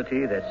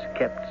ability that's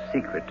kept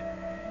secret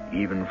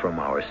even from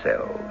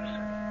ourselves.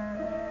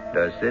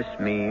 Does this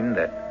mean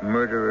that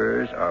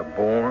murderers are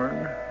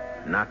born,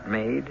 not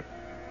made?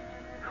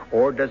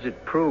 Or does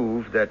it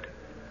prove that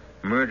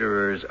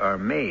murderers are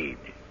made,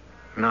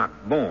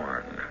 not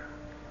born?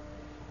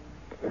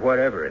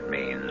 Whatever it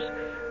means,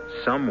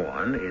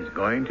 someone is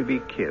going to be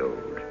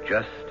killed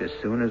just as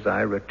soon as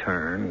I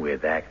return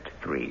with Act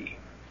 3.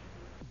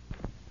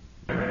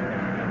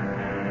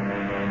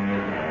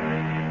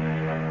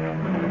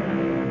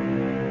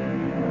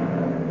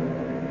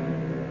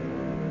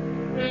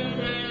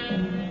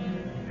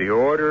 The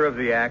order of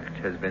the act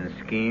has been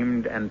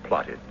schemed and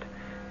plotted,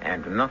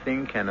 and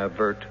nothing can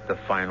avert the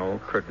final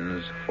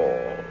curtain's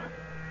fall.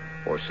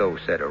 Or so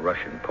said a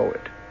Russian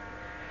poet.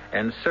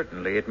 And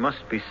certainly it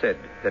must be said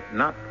that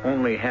not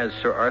only has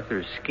Sir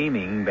Arthur's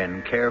scheming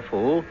been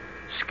careful,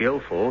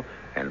 skillful,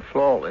 and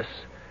flawless,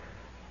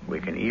 we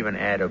can even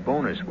add a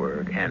bonus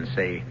word and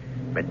say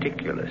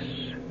meticulous.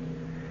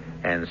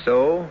 And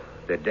so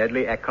the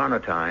deadly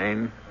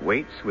Aconitine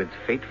waits with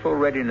fateful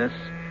readiness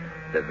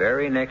the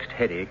very next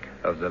headache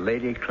of the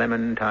Lady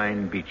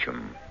Clementine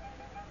Beecham.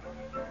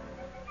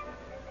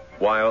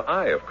 while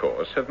I, of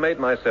course, have made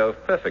myself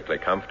perfectly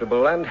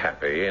comfortable and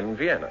happy in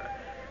Vienna,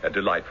 a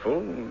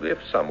delightful, if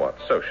somewhat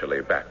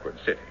socially backward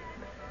city.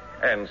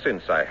 And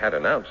since I had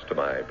announced to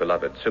my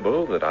beloved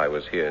Sybil that I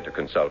was here to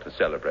consult a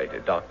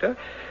celebrated doctor,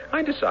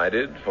 I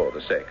decided, for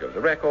the sake of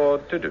the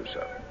record, to do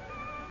so.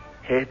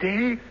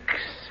 Headaches?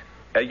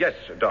 Yes,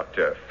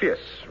 Doctor. Fierce,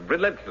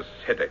 relentless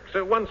headaches,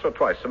 once or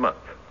twice a month.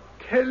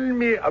 Tell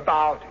me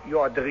about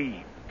your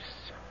dreams.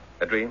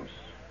 Dreams?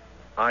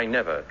 I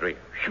never dream.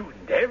 You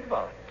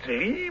never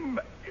dream?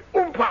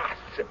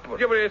 Impossible.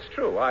 Yeah, but it's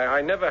true.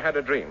 I never had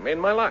a dream in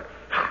my life.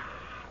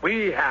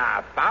 We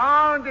have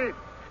found it.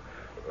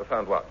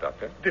 Found what,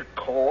 Doctor? The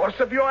cause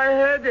of your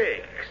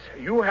headaches.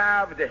 You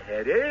have the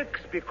headaches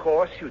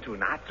because you do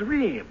not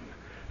dream.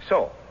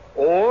 So,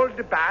 all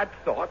the bad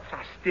thoughts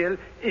are still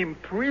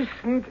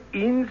imprisoned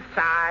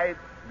inside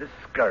the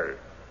skull.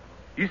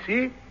 You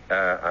see?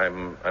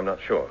 I'm not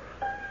sure.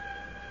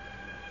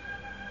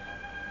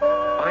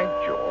 By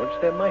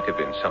George, there might have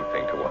been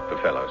something to what the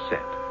fellow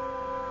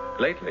said.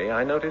 Lately,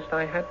 I noticed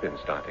I had been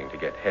starting to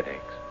get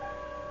headaches.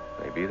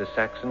 Maybe the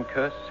Saxon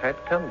curse had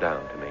come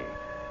down to me.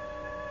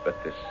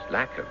 But this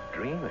lack of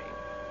dreaming...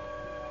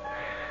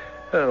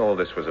 all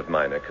this was of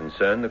minor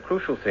concern. The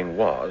crucial thing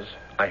was,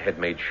 I had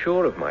made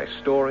sure of my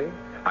story.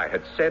 I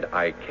had said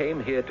I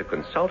came here to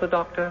consult a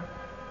doctor.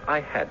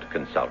 I had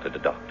consulted a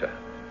doctor.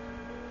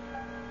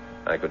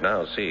 I could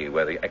now see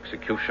where the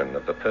execution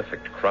of the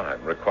perfect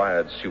crime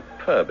required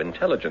superb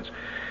intelligence,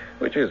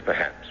 which is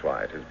perhaps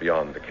why it is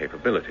beyond the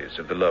capabilities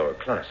of the lower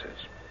classes.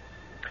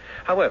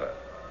 However,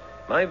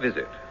 my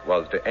visit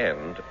was to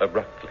end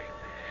abruptly.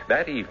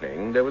 That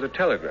evening, there was a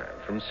telegram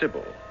from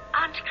Sybil.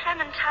 Aunt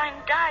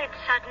Clementine died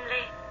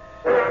suddenly.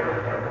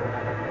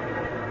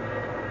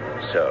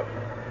 So,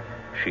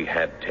 she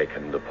had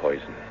taken the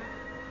poison.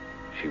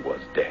 She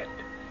was dead.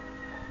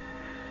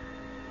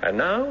 And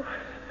now,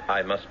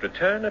 I must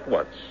return at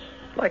once,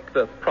 like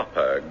the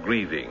proper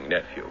grieving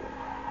nephew.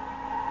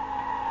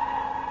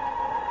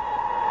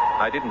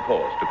 I didn't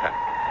pause to pack.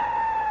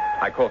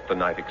 I caught the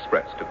night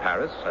express to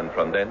Paris, and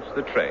from thence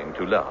the train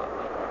to Le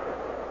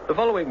Havre. The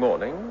following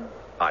morning,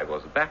 I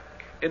was back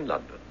in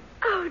London.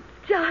 Oh,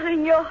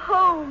 darling, you're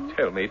home.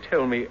 Tell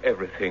me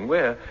everything.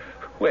 Where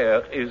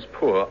is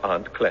poor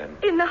Aunt Clem?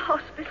 In the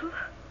hospital.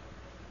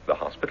 The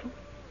hospital?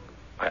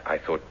 I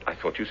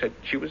thought you said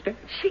she was dead.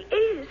 She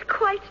is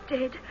quite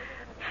dead.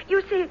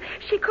 You see,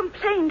 she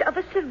complained of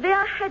a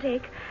severe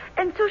headache,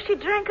 and so she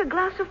drank a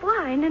glass of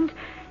wine, and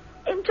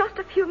in just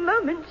a few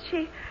moments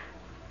she...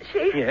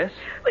 Yes?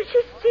 Well,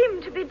 she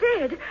seemed to be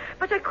dead,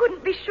 but I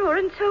couldn't be sure,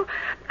 and so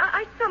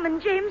I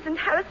summoned James and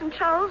Harris and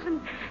Charles,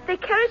 and they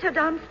carried her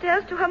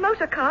downstairs to her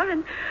motor car,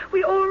 and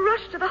we all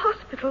rushed to the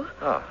hospital.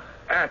 Ah,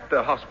 at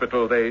the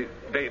hospital, they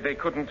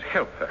couldn't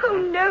help her.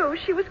 Oh, no,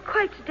 she was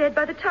quite dead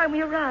by the time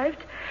we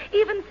arrived.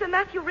 Even Sir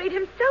Matthew Reed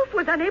himself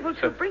was unable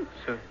to bring...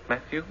 Sir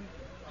Matthew?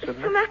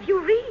 Sir Matthew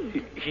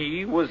Reed.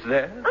 He was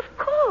there? Of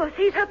course,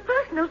 he's her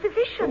personal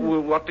physician.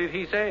 Well, what did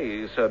he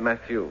say, Sir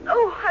Matthew?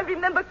 Oh, I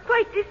remember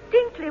quite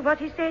distinctly what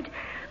he said.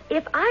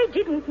 If I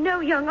didn't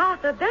know young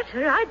Arthur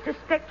better, I'd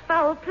suspect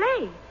foul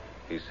play.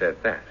 He said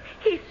that?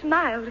 He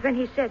smiled when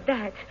he said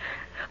that.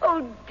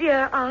 Oh,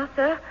 dear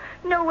Arthur,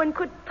 no one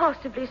could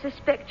possibly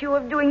suspect you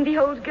of doing the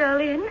old girl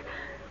in.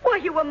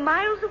 Why, you were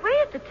miles away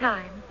at the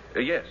time.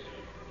 Yes,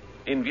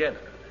 in Vienna.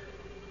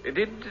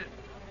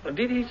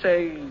 Did he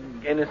say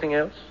anything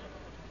else?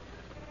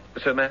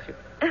 Sir Matthew?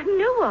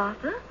 No,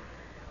 Arthur.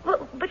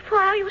 Well, but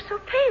why are you so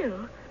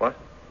pale? What?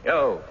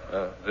 Oh,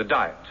 the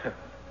diet.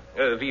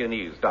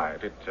 Viennese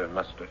diet. It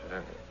must...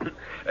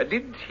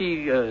 did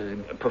he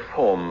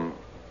perform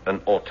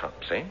an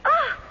autopsy?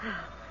 Arthur!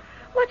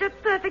 What a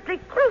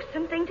perfectly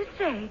gruesome thing to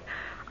say.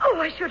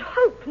 Oh, I should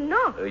hope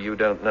not. You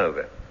don't know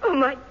that? Oh,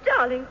 my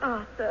darling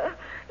Arthur,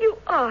 you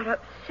are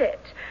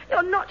upset.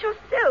 You're not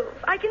yourself.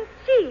 I can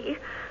see.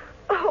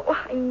 Oh,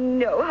 I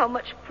know how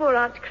much poor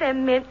Aunt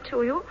Clem meant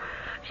to you.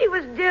 She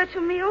was dear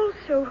to me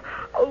also,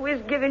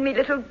 always giving me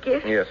little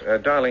gifts. Yes,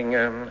 darling,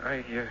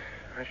 I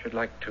should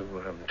like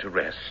to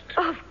rest.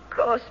 Of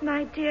course,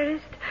 my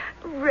dearest.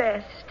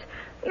 Rest.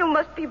 You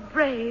must be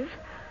brave.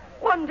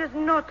 One does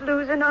not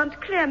lose an Aunt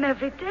Clem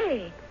every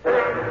day.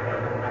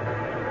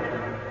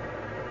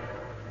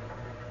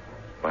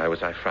 Why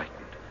was I frightened?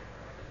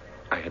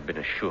 I had been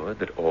assured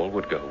that all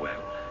would go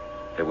well.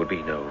 There would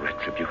be no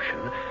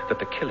retribution, that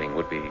the killing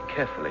would be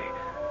carefully,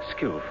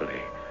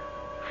 skillfully,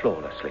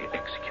 flawlessly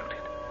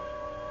executed.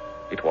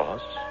 It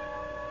was,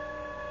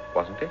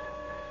 wasn't it?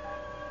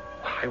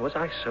 Why was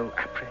I so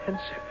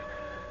apprehensive?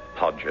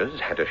 Podgers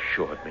had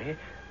assured me.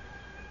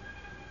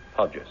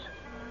 Podgers.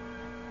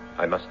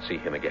 I must see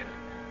him again.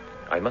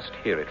 I must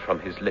hear it from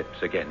his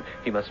lips again.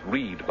 He must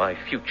read my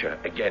future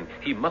again.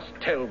 He must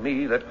tell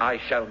me that I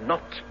shall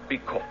not be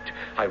caught.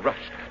 I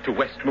rushed to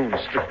West Moon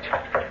Street.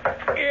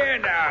 Here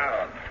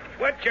now.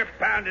 What you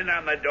pounding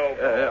on the door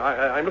for?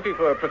 I'm looking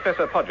for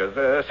Professor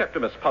Podgers,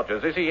 Septimus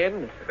Podgers. Is he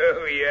in?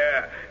 Oh,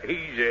 yeah,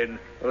 he's in.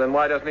 Well, then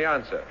why doesn't he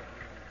answer?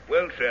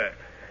 Well, sir,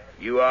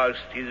 you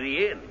asked, is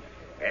he in?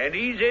 And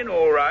he's in,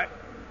 all right,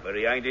 but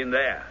he ain't in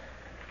there.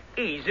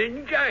 He's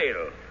in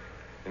jail.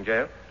 In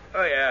jail?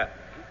 Oh, yeah.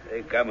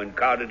 They come and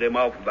carted him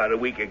off about a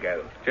week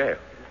ago. Jail?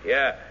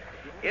 Yeah.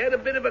 He had a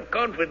bit of a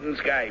confidence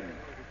game.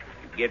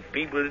 He'd get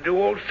people to do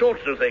all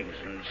sorts of things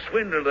and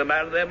swindle them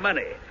out of their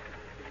money.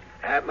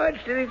 How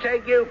much did he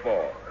take you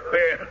for?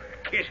 Well,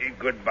 kiss it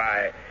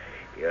goodbye.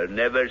 You'll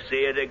never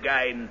see it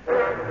again.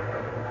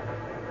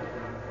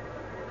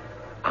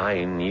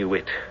 I knew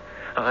it.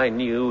 I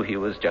knew he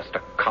was just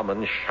a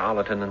common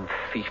charlatan and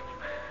thief.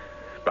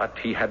 But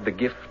he had the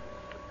gift.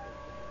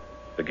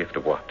 The gift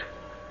of what?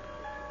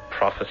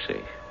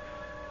 Prophecy.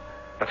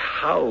 But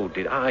how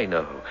did I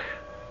know?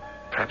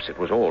 Perhaps it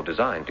was all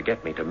designed to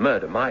get me to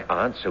murder my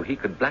aunt so he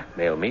could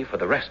blackmail me for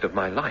the rest of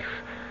my life.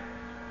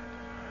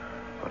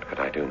 What could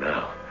I do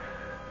now?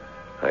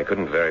 I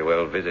couldn't very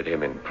well visit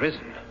him in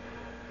prison.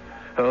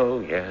 Oh,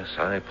 yes,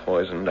 I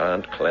poisoned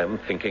Aunt Clem,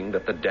 thinking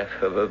that the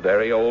death of a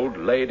very old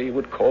lady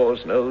would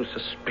cause no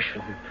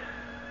suspicion.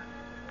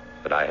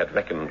 But I had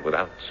reckoned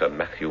without Sir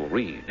Matthew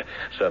Reed.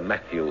 Sir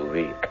Matthew,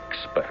 the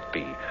expert,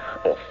 the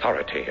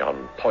authority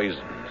on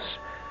poisons.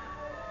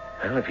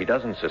 Well, if he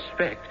doesn't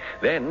suspect,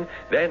 then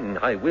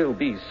I will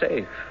be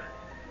safe.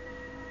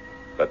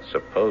 But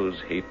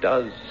suppose he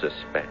does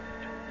suspect.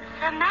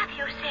 Sir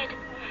Matthew said,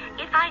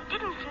 if I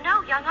didn't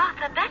know young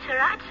Arthur better,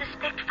 I'd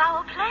suspect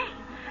foul play.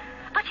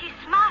 But he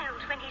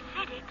smiled when he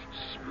said it.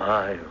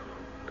 Smiled?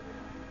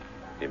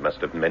 He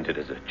must have meant it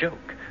as a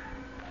joke.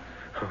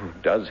 Oh,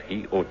 does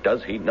he or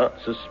does he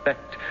not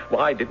suspect?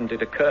 Why didn't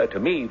it occur to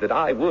me that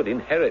I would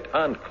inherit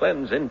Aunt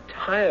Clem's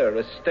entire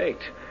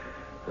estate?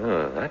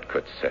 Oh, that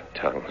could set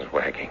tongues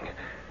wagging.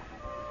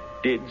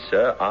 Did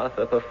Sir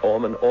Arthur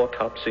perform an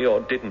autopsy or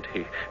didn't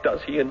he?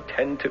 Does he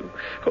intend to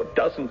or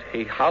doesn't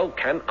he? How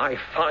can I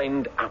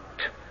find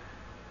out?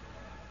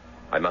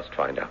 I must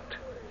find out.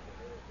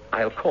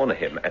 I'll corner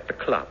him at the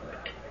club.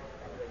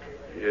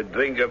 You'd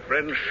think a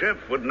French chef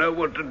would know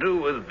what to do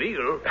with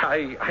veal.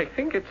 I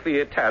think it's the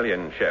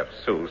Italian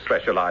chefs who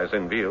specialize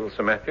in veal,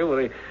 Sir Matthew.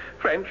 The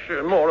French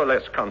more or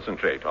less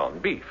concentrate on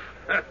beef.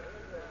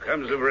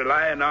 Comes of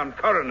relying on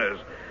foreigners.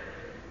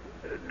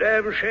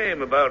 Damn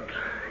shame about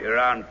your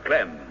Aunt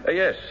Clem.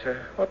 Yes.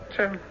 What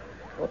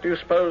do you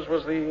suppose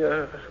was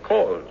the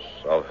cause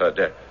of her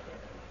death?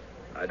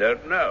 I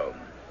don't know.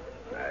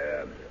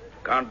 I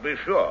can't be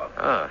sure.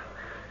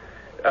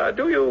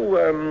 Do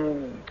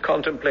you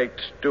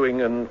contemplate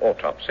doing an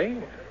autopsy?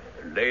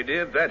 A lady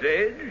of that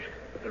age?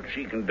 Well,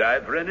 she can die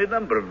for any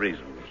number of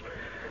reasons.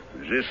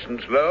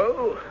 Resistance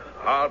low,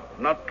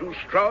 heart not too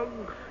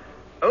strong.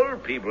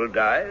 Old people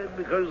die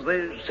because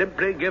they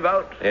simply give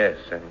out. Yes,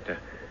 and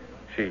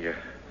she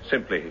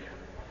simply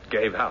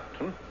gave out.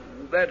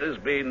 That has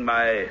been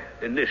my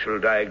initial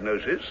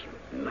diagnosis.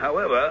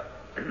 However...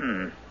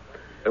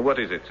 What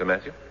is it, Sir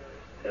Matthew?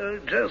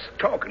 Just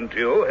talking to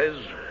you has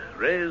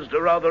raised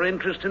a rather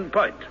interesting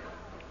point.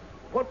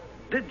 What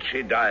did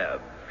she die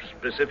of,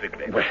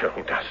 specifically?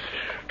 Well,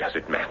 does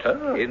it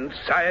matter? In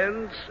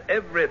science,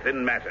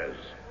 everything matters.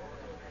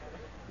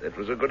 That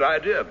was a good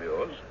idea of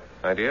yours.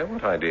 Idea?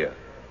 What idea?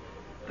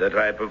 That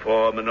I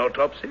perform an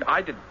autopsy?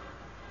 I did.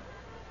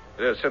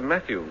 Sir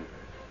Matthew,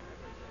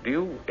 do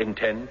you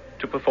intend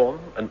to perform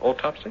an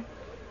autopsy?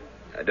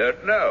 I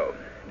don't know.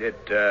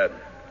 It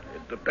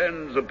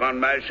depends upon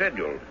my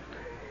schedule.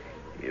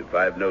 If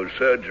I've no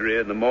surgery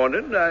in the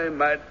morning, I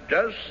might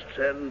just,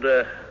 and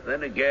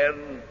then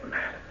again,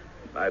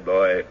 my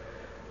boy,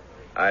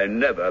 I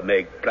never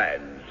make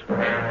plans.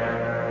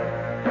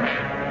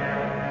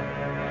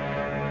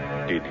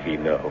 Did he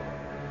know?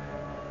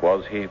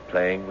 Was he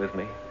playing with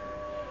me?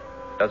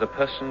 Does a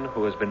person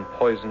who has been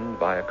poisoned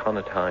by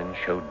aconitine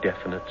show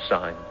definite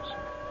signs?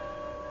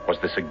 Was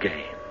this a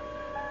game?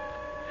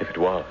 If it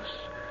was,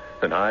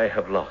 then I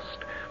have lost,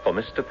 for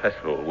Mr.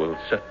 Pestle will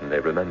certainly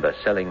remember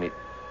selling me...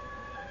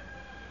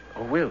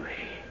 Or will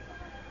he?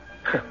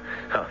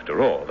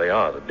 After all, they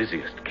are the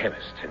busiest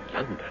chemists in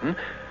London.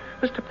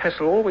 Mr.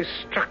 Pestle always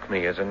struck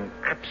me as an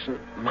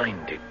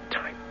absent-minded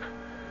type.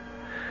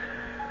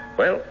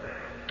 Well,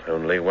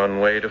 only one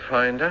way to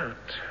find out.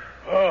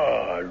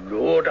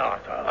 Lord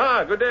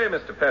Arthur. Good day,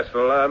 Mr.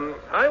 Pestle.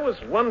 I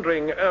was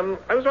wondering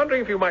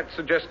if you might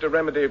suggest a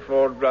remedy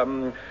for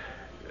the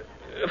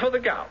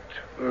gout.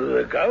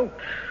 The gout?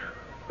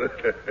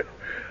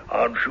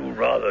 Aren't you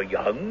rather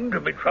young to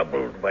be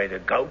troubled by the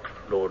gout,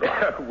 Lord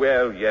Arthur?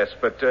 Well, yes,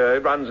 but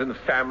it runs in the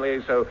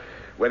family, so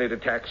when it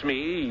attacks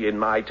me in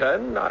my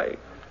turn, I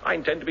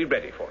intend to be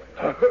ready for it.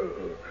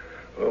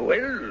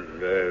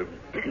 Well,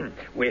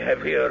 we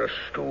have here a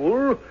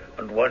stool,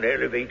 and one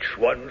elevates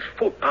one's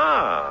foot.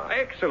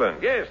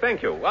 Excellent. Yes,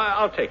 thank you.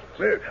 I'll take it.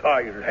 Well,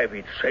 I'll have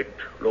it sent,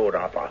 Lord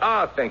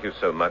Arthur. Thank you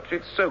so much.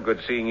 It's so good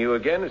seeing you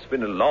again. It's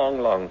been a long,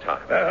 long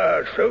time.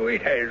 So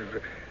it has.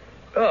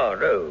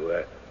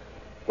 No.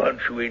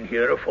 Weren't you in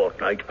here a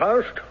fortnight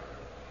past?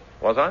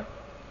 Was I?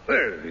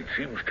 Well, it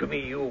seems to me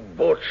you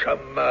bought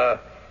some,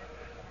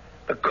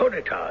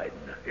 aconitine.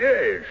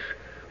 Yes,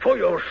 for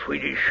your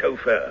Swedish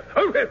chauffeur.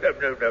 Oh,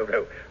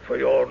 no. For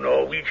your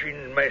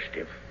Norwegian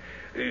mastiff.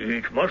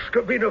 It must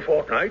have been a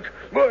fortnight.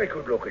 Well, I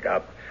could look it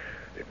up.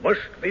 It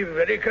must be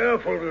very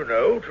careful, you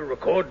know, to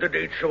record the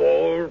dates of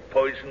all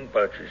poison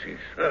purchases.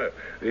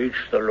 It's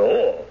the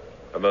law.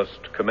 A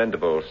most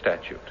commendable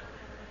statute.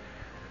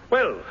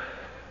 Well,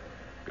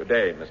 good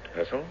day, Mr.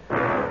 Pessel.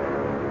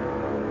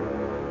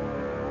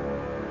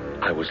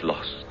 I was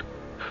lost.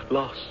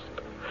 Lost.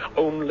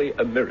 Only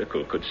a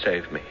miracle could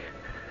save me.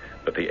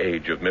 But the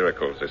age of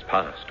miracles is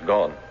past,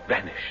 gone,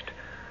 vanished.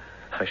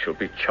 I shall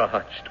be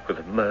charged with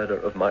the murder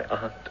of my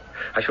aunt.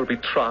 I shall be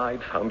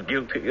tried, found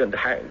guilty, and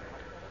hanged.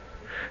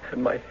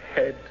 And my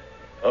head,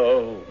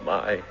 oh,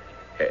 my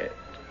head.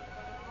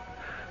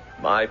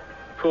 My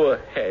poor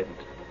head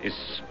is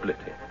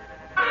splitting.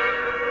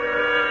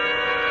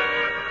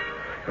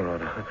 Your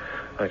Honor,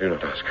 I do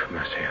not ask for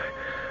mercy.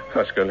 I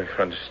ask only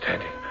for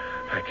understanding.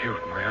 I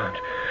killed my aunt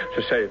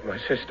to save my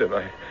sister,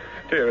 my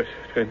dearest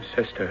twin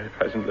sister,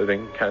 present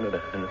living in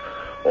Canada, in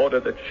order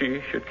that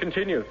she should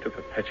continue to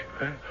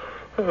perpetuate.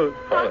 Oh,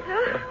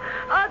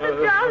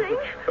 Arthur, darling,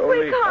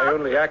 wake up. I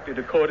only acted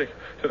according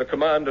to the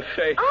command of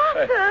fate.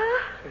 Arthur!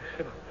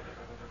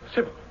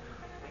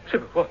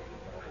 Sybil, what?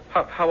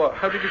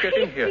 How did you get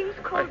in here? Hastings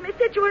called me,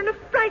 said you were in a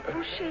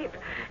frightful shape.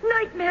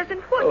 Nightmares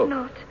and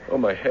whatnot. Oh,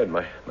 my head.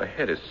 My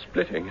head is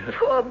splitting.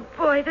 Poor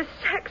boy, the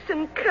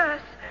Saxon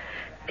curse.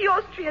 The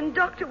Austrian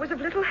doctor was of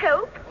little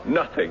help.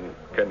 Nothing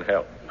can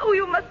help. Oh,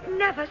 you must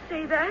never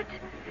say that.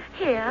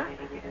 Here,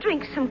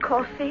 drink some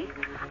coffee.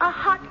 A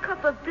hot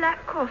cup of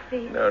black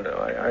coffee. No,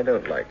 I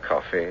don't like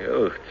coffee.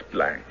 Oh, it's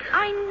black.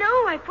 I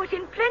know. I put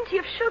in plenty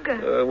of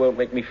sugar. It won't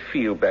make me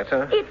feel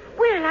better. It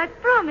will, I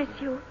promise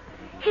you.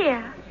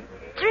 Here,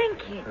 drink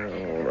it.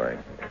 All right.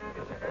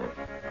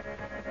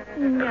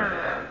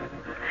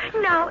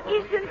 Now,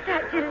 isn't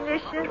that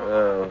delicious?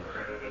 Oh.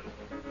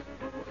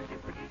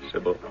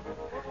 Sybil,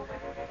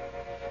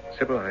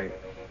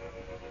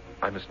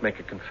 I must make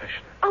a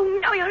confession. Oh,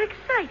 no, you're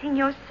exciting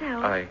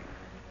yourself.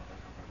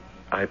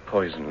 I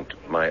poisoned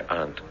my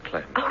Aunt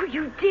Clem. Oh,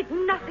 you did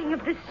nothing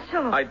of the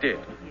sort. I did.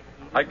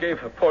 I gave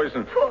her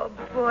poison. Poor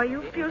boy,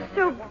 you feel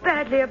so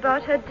badly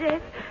about her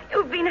death.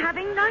 You've been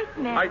having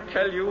nightmares. I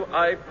tell you,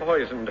 I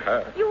poisoned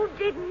her. You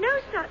did no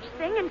such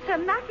thing, and Sir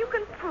Matthew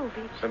can prove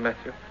it. Sir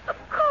Matthew? Of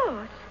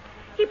course.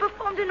 He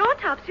performed an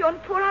autopsy on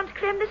poor Aunt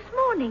Clem this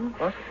morning.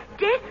 What?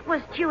 Death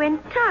was due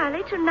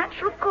entirely to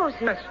natural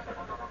causes. Yes.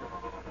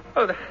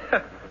 Oh,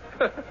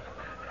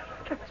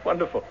 that's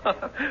wonderful.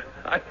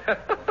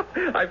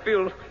 I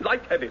feel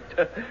lightheaded.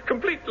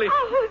 Completely.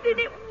 Oh, then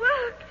it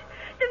worked.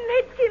 The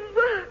medicine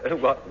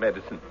worked. What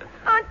medicine?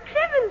 Aunt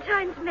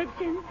Clementine's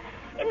medicine.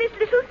 In this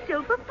little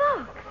silver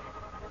box.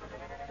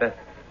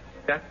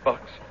 That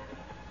box?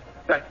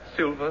 That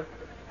silver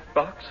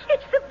box?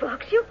 It's the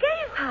box you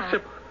gave her.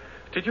 Sybil,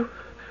 did you?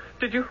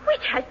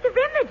 Which has the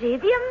remedy,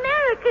 the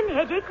American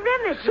headache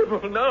remedy.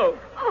 Sybil, no.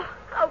 Oh,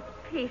 how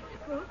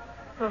peaceful.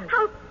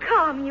 How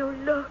calm you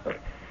look.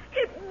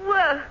 It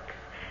works.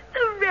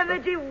 The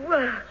remedy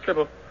works.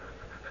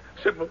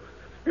 Sybil,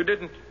 you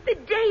didn't. The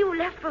day you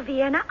left for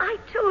Vienna, I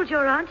told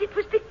your aunt it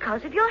was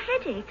because of your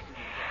headaches.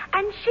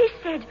 And she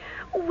said,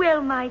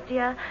 well, my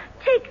dear,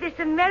 take this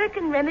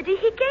American remedy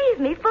he gave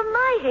me for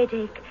my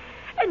headache.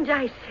 And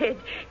I said,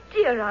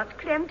 dear Aunt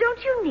Clem,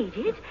 don't you need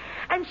it?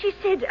 And she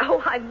said,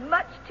 oh, I'm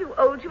much too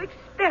old to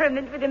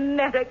experiment with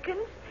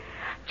Americans.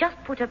 Just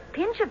put a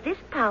pinch of this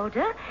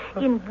powder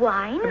in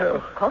wine or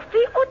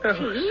coffee or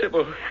tea.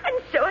 Sybil.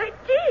 And so I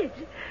did.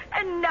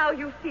 And now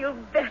you feel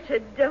better,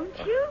 don't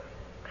you?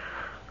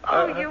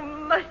 Oh, you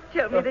must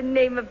tell me the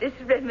name of this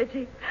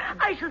remedy.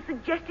 I shall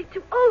suggest it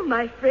to all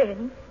my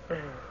friends.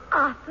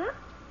 Arthur?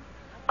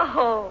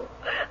 Oh,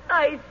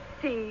 I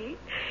see.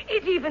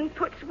 It even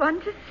puts one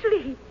to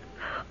sleep.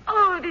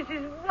 Oh, this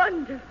is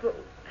wonderful.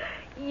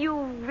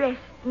 You rest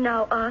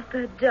now,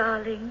 Arthur,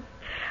 darling.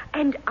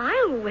 And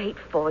I'll wait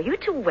for you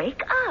to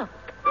wake up.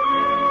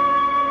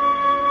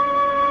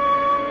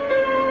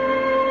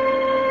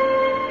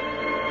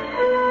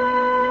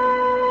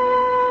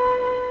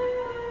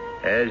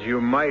 As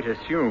you might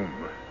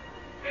assume,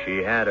 she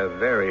had a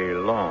very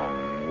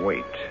long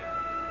wait.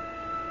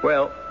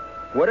 Well,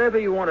 whatever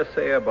you want to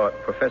say about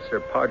Professor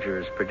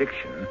Podger's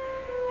prediction,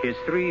 his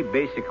three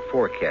basic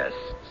forecasts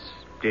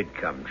did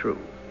come true.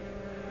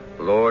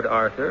 Lord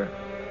Arthur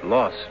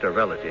lost a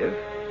relative.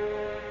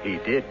 He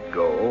did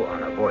go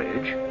on a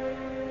voyage.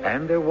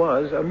 And there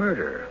was a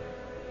murder.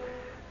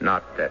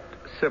 Not that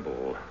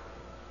Sybil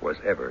was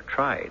ever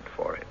tried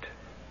for it.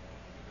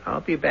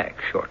 I'll be back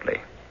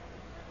shortly.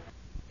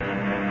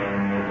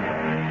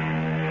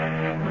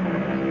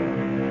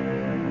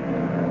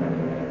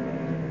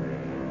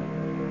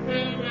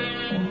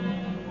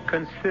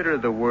 Consider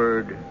the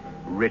word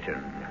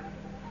written.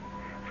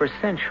 For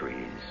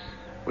centuries,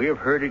 we have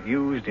heard it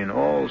used in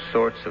all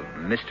sorts of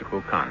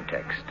mystical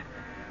context.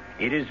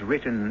 It is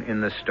written in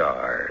the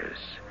stars.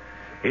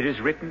 It is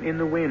written in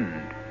the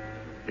wind.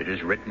 It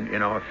is written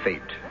in our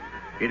fate.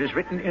 It is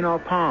written in our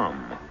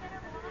palm.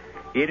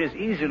 It is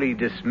easily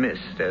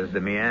dismissed as the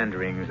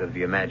meanderings of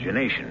the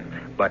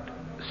imagination, but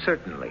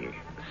certainly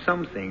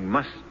something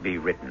must be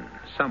written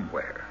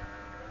somewhere.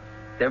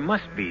 There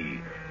must be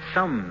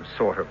some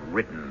sort of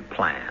written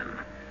plan.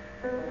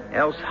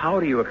 Else, how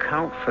do you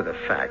account for the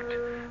fact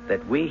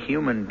that we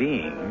human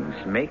beings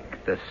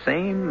make the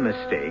same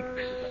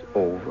mistakes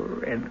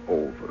over and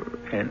over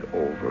and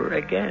over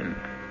again?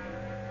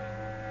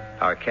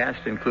 Our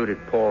cast included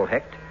Paul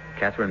Hecht,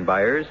 Catherine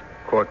Byers,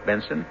 Cork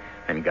Benson,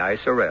 and Guy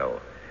Sorrell.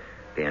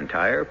 The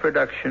entire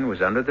production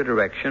was under the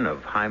direction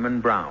of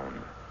Hyman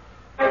Brown.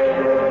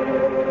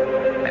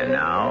 And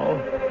now,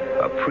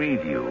 a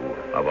preview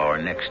of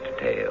our next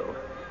tale.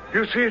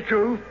 You see it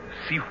too?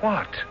 See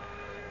what?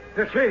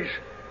 That face.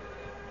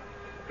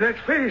 That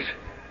face.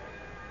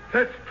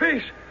 That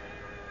face,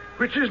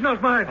 which is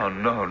not mine. Oh,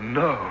 no,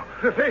 no.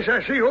 The face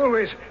I see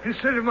always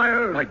instead of my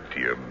own. My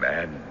dear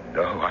man,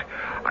 no.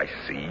 I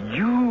see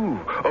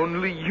you.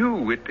 Only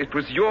you. It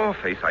was your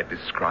face I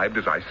described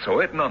as I saw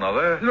it, none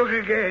other. Look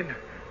again.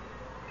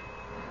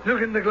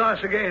 Look in the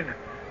glass again.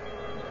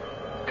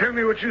 Tell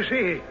me what you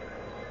see.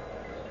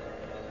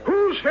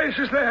 Whose face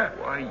is there?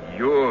 Why,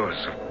 yours,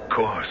 of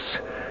course.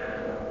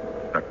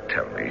 Now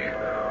tell me,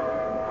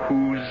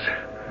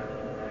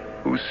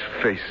 whose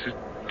face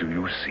do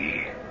you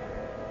see?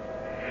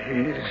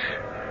 His.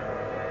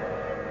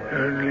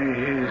 Only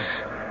his.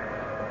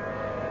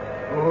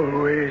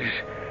 Always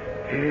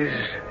his.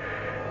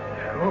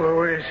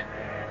 Always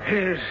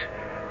his.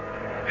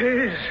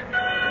 His.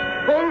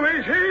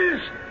 Always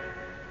his.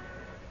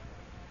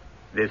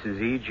 This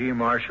is E.G.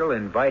 Marshall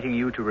inviting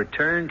you to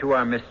return to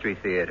our Mystery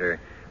Theater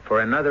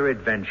for another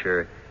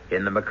adventure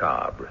in the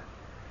macabre.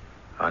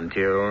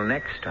 Until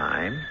next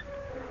time,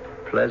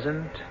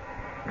 pleasant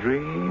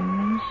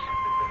dreams.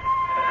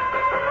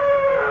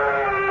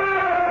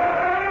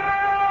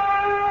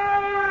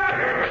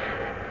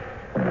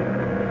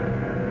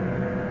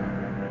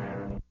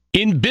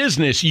 In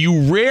business,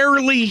 you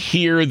rarely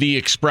hear the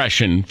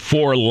expression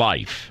 "for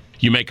life."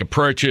 You make a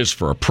purchase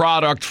for a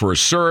product, for a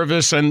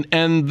service, and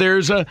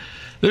there's a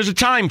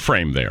time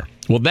frame there.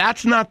 Well,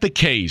 that's not the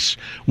case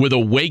with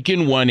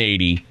Awaken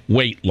 180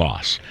 weight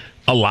loss.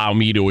 Allow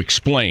me to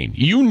explain.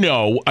 You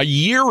know, a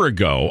year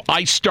ago,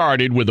 I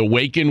started with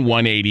Awaken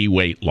 180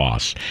 weight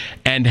loss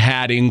and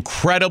had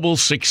incredible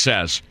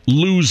success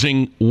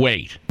losing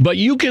weight. But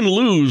you can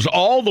lose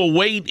all the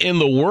weight in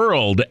the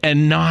world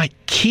and not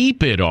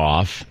keep it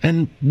off.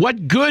 And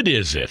what good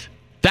is it?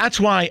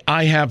 That's why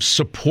I have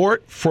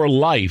support for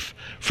life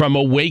from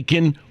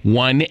Awaken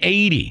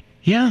 180.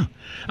 Yeah.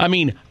 I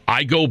mean,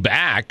 I go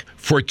back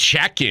for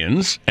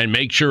check-ins and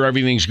make sure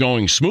everything's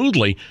going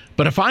smoothly.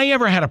 But if I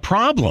ever had a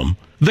problem,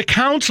 the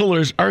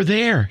counselors are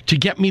there to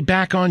get me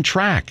back on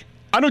track.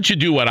 Why don't you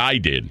do what I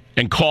did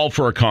and call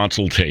for a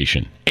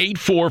consultation?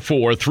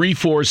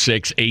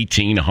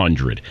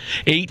 844-346-1800.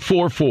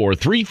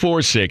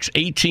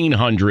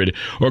 844-346-1800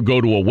 or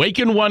go to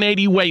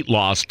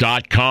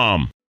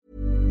awaken180weightloss.com.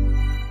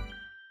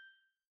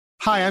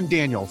 Hi, I'm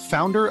Daniel,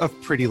 founder of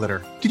Pretty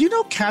Litter. Did you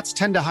know cats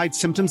tend to hide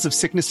symptoms of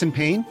sickness and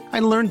pain? I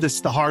learned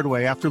this the hard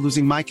way after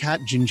losing my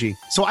cat, Gingy.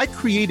 So I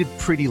created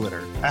Pretty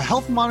Litter, a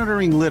health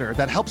monitoring litter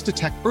that helps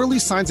detect early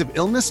signs of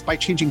illness by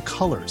changing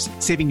colors,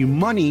 saving you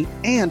money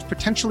and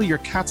potentially your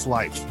cat's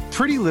life.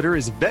 Pretty Litter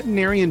is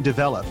veterinarian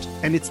developed,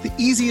 and it's the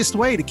easiest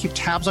way to keep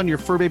tabs on your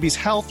fur baby's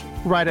health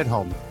right at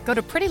home. Go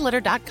to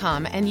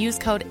prettylitter.com and use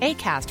code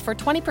ACAST for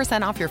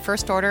 20% off your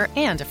first order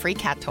and a free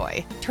cat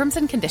toy. Terms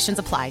and conditions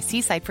apply.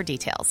 See site for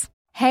details.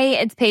 Hey,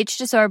 it's Paige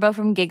DeSorbo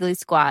from Giggly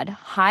Squad.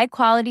 High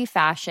quality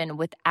fashion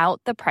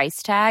without the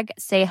price tag.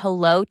 Say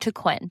hello to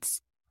Quince.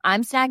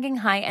 I'm snagging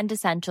high-end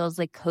essentials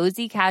like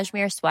cozy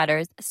cashmere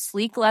sweaters,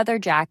 sleek leather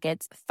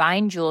jackets,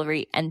 fine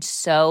jewelry, and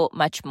so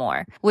much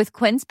more. With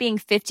Quince being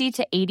 50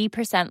 to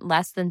 80%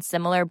 less than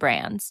similar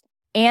brands.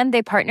 And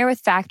they partner with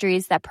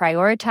factories that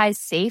prioritize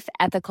safe,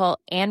 ethical,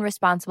 and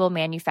responsible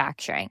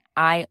manufacturing.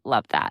 I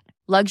love that.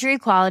 Luxury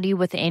quality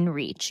within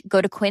reach.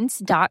 Go to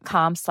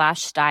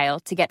quince.com/style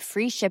to get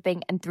free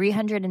shipping and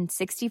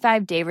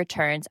 365-day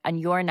returns on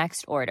your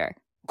next order.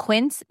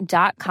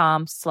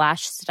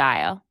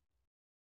 Quince.com/style.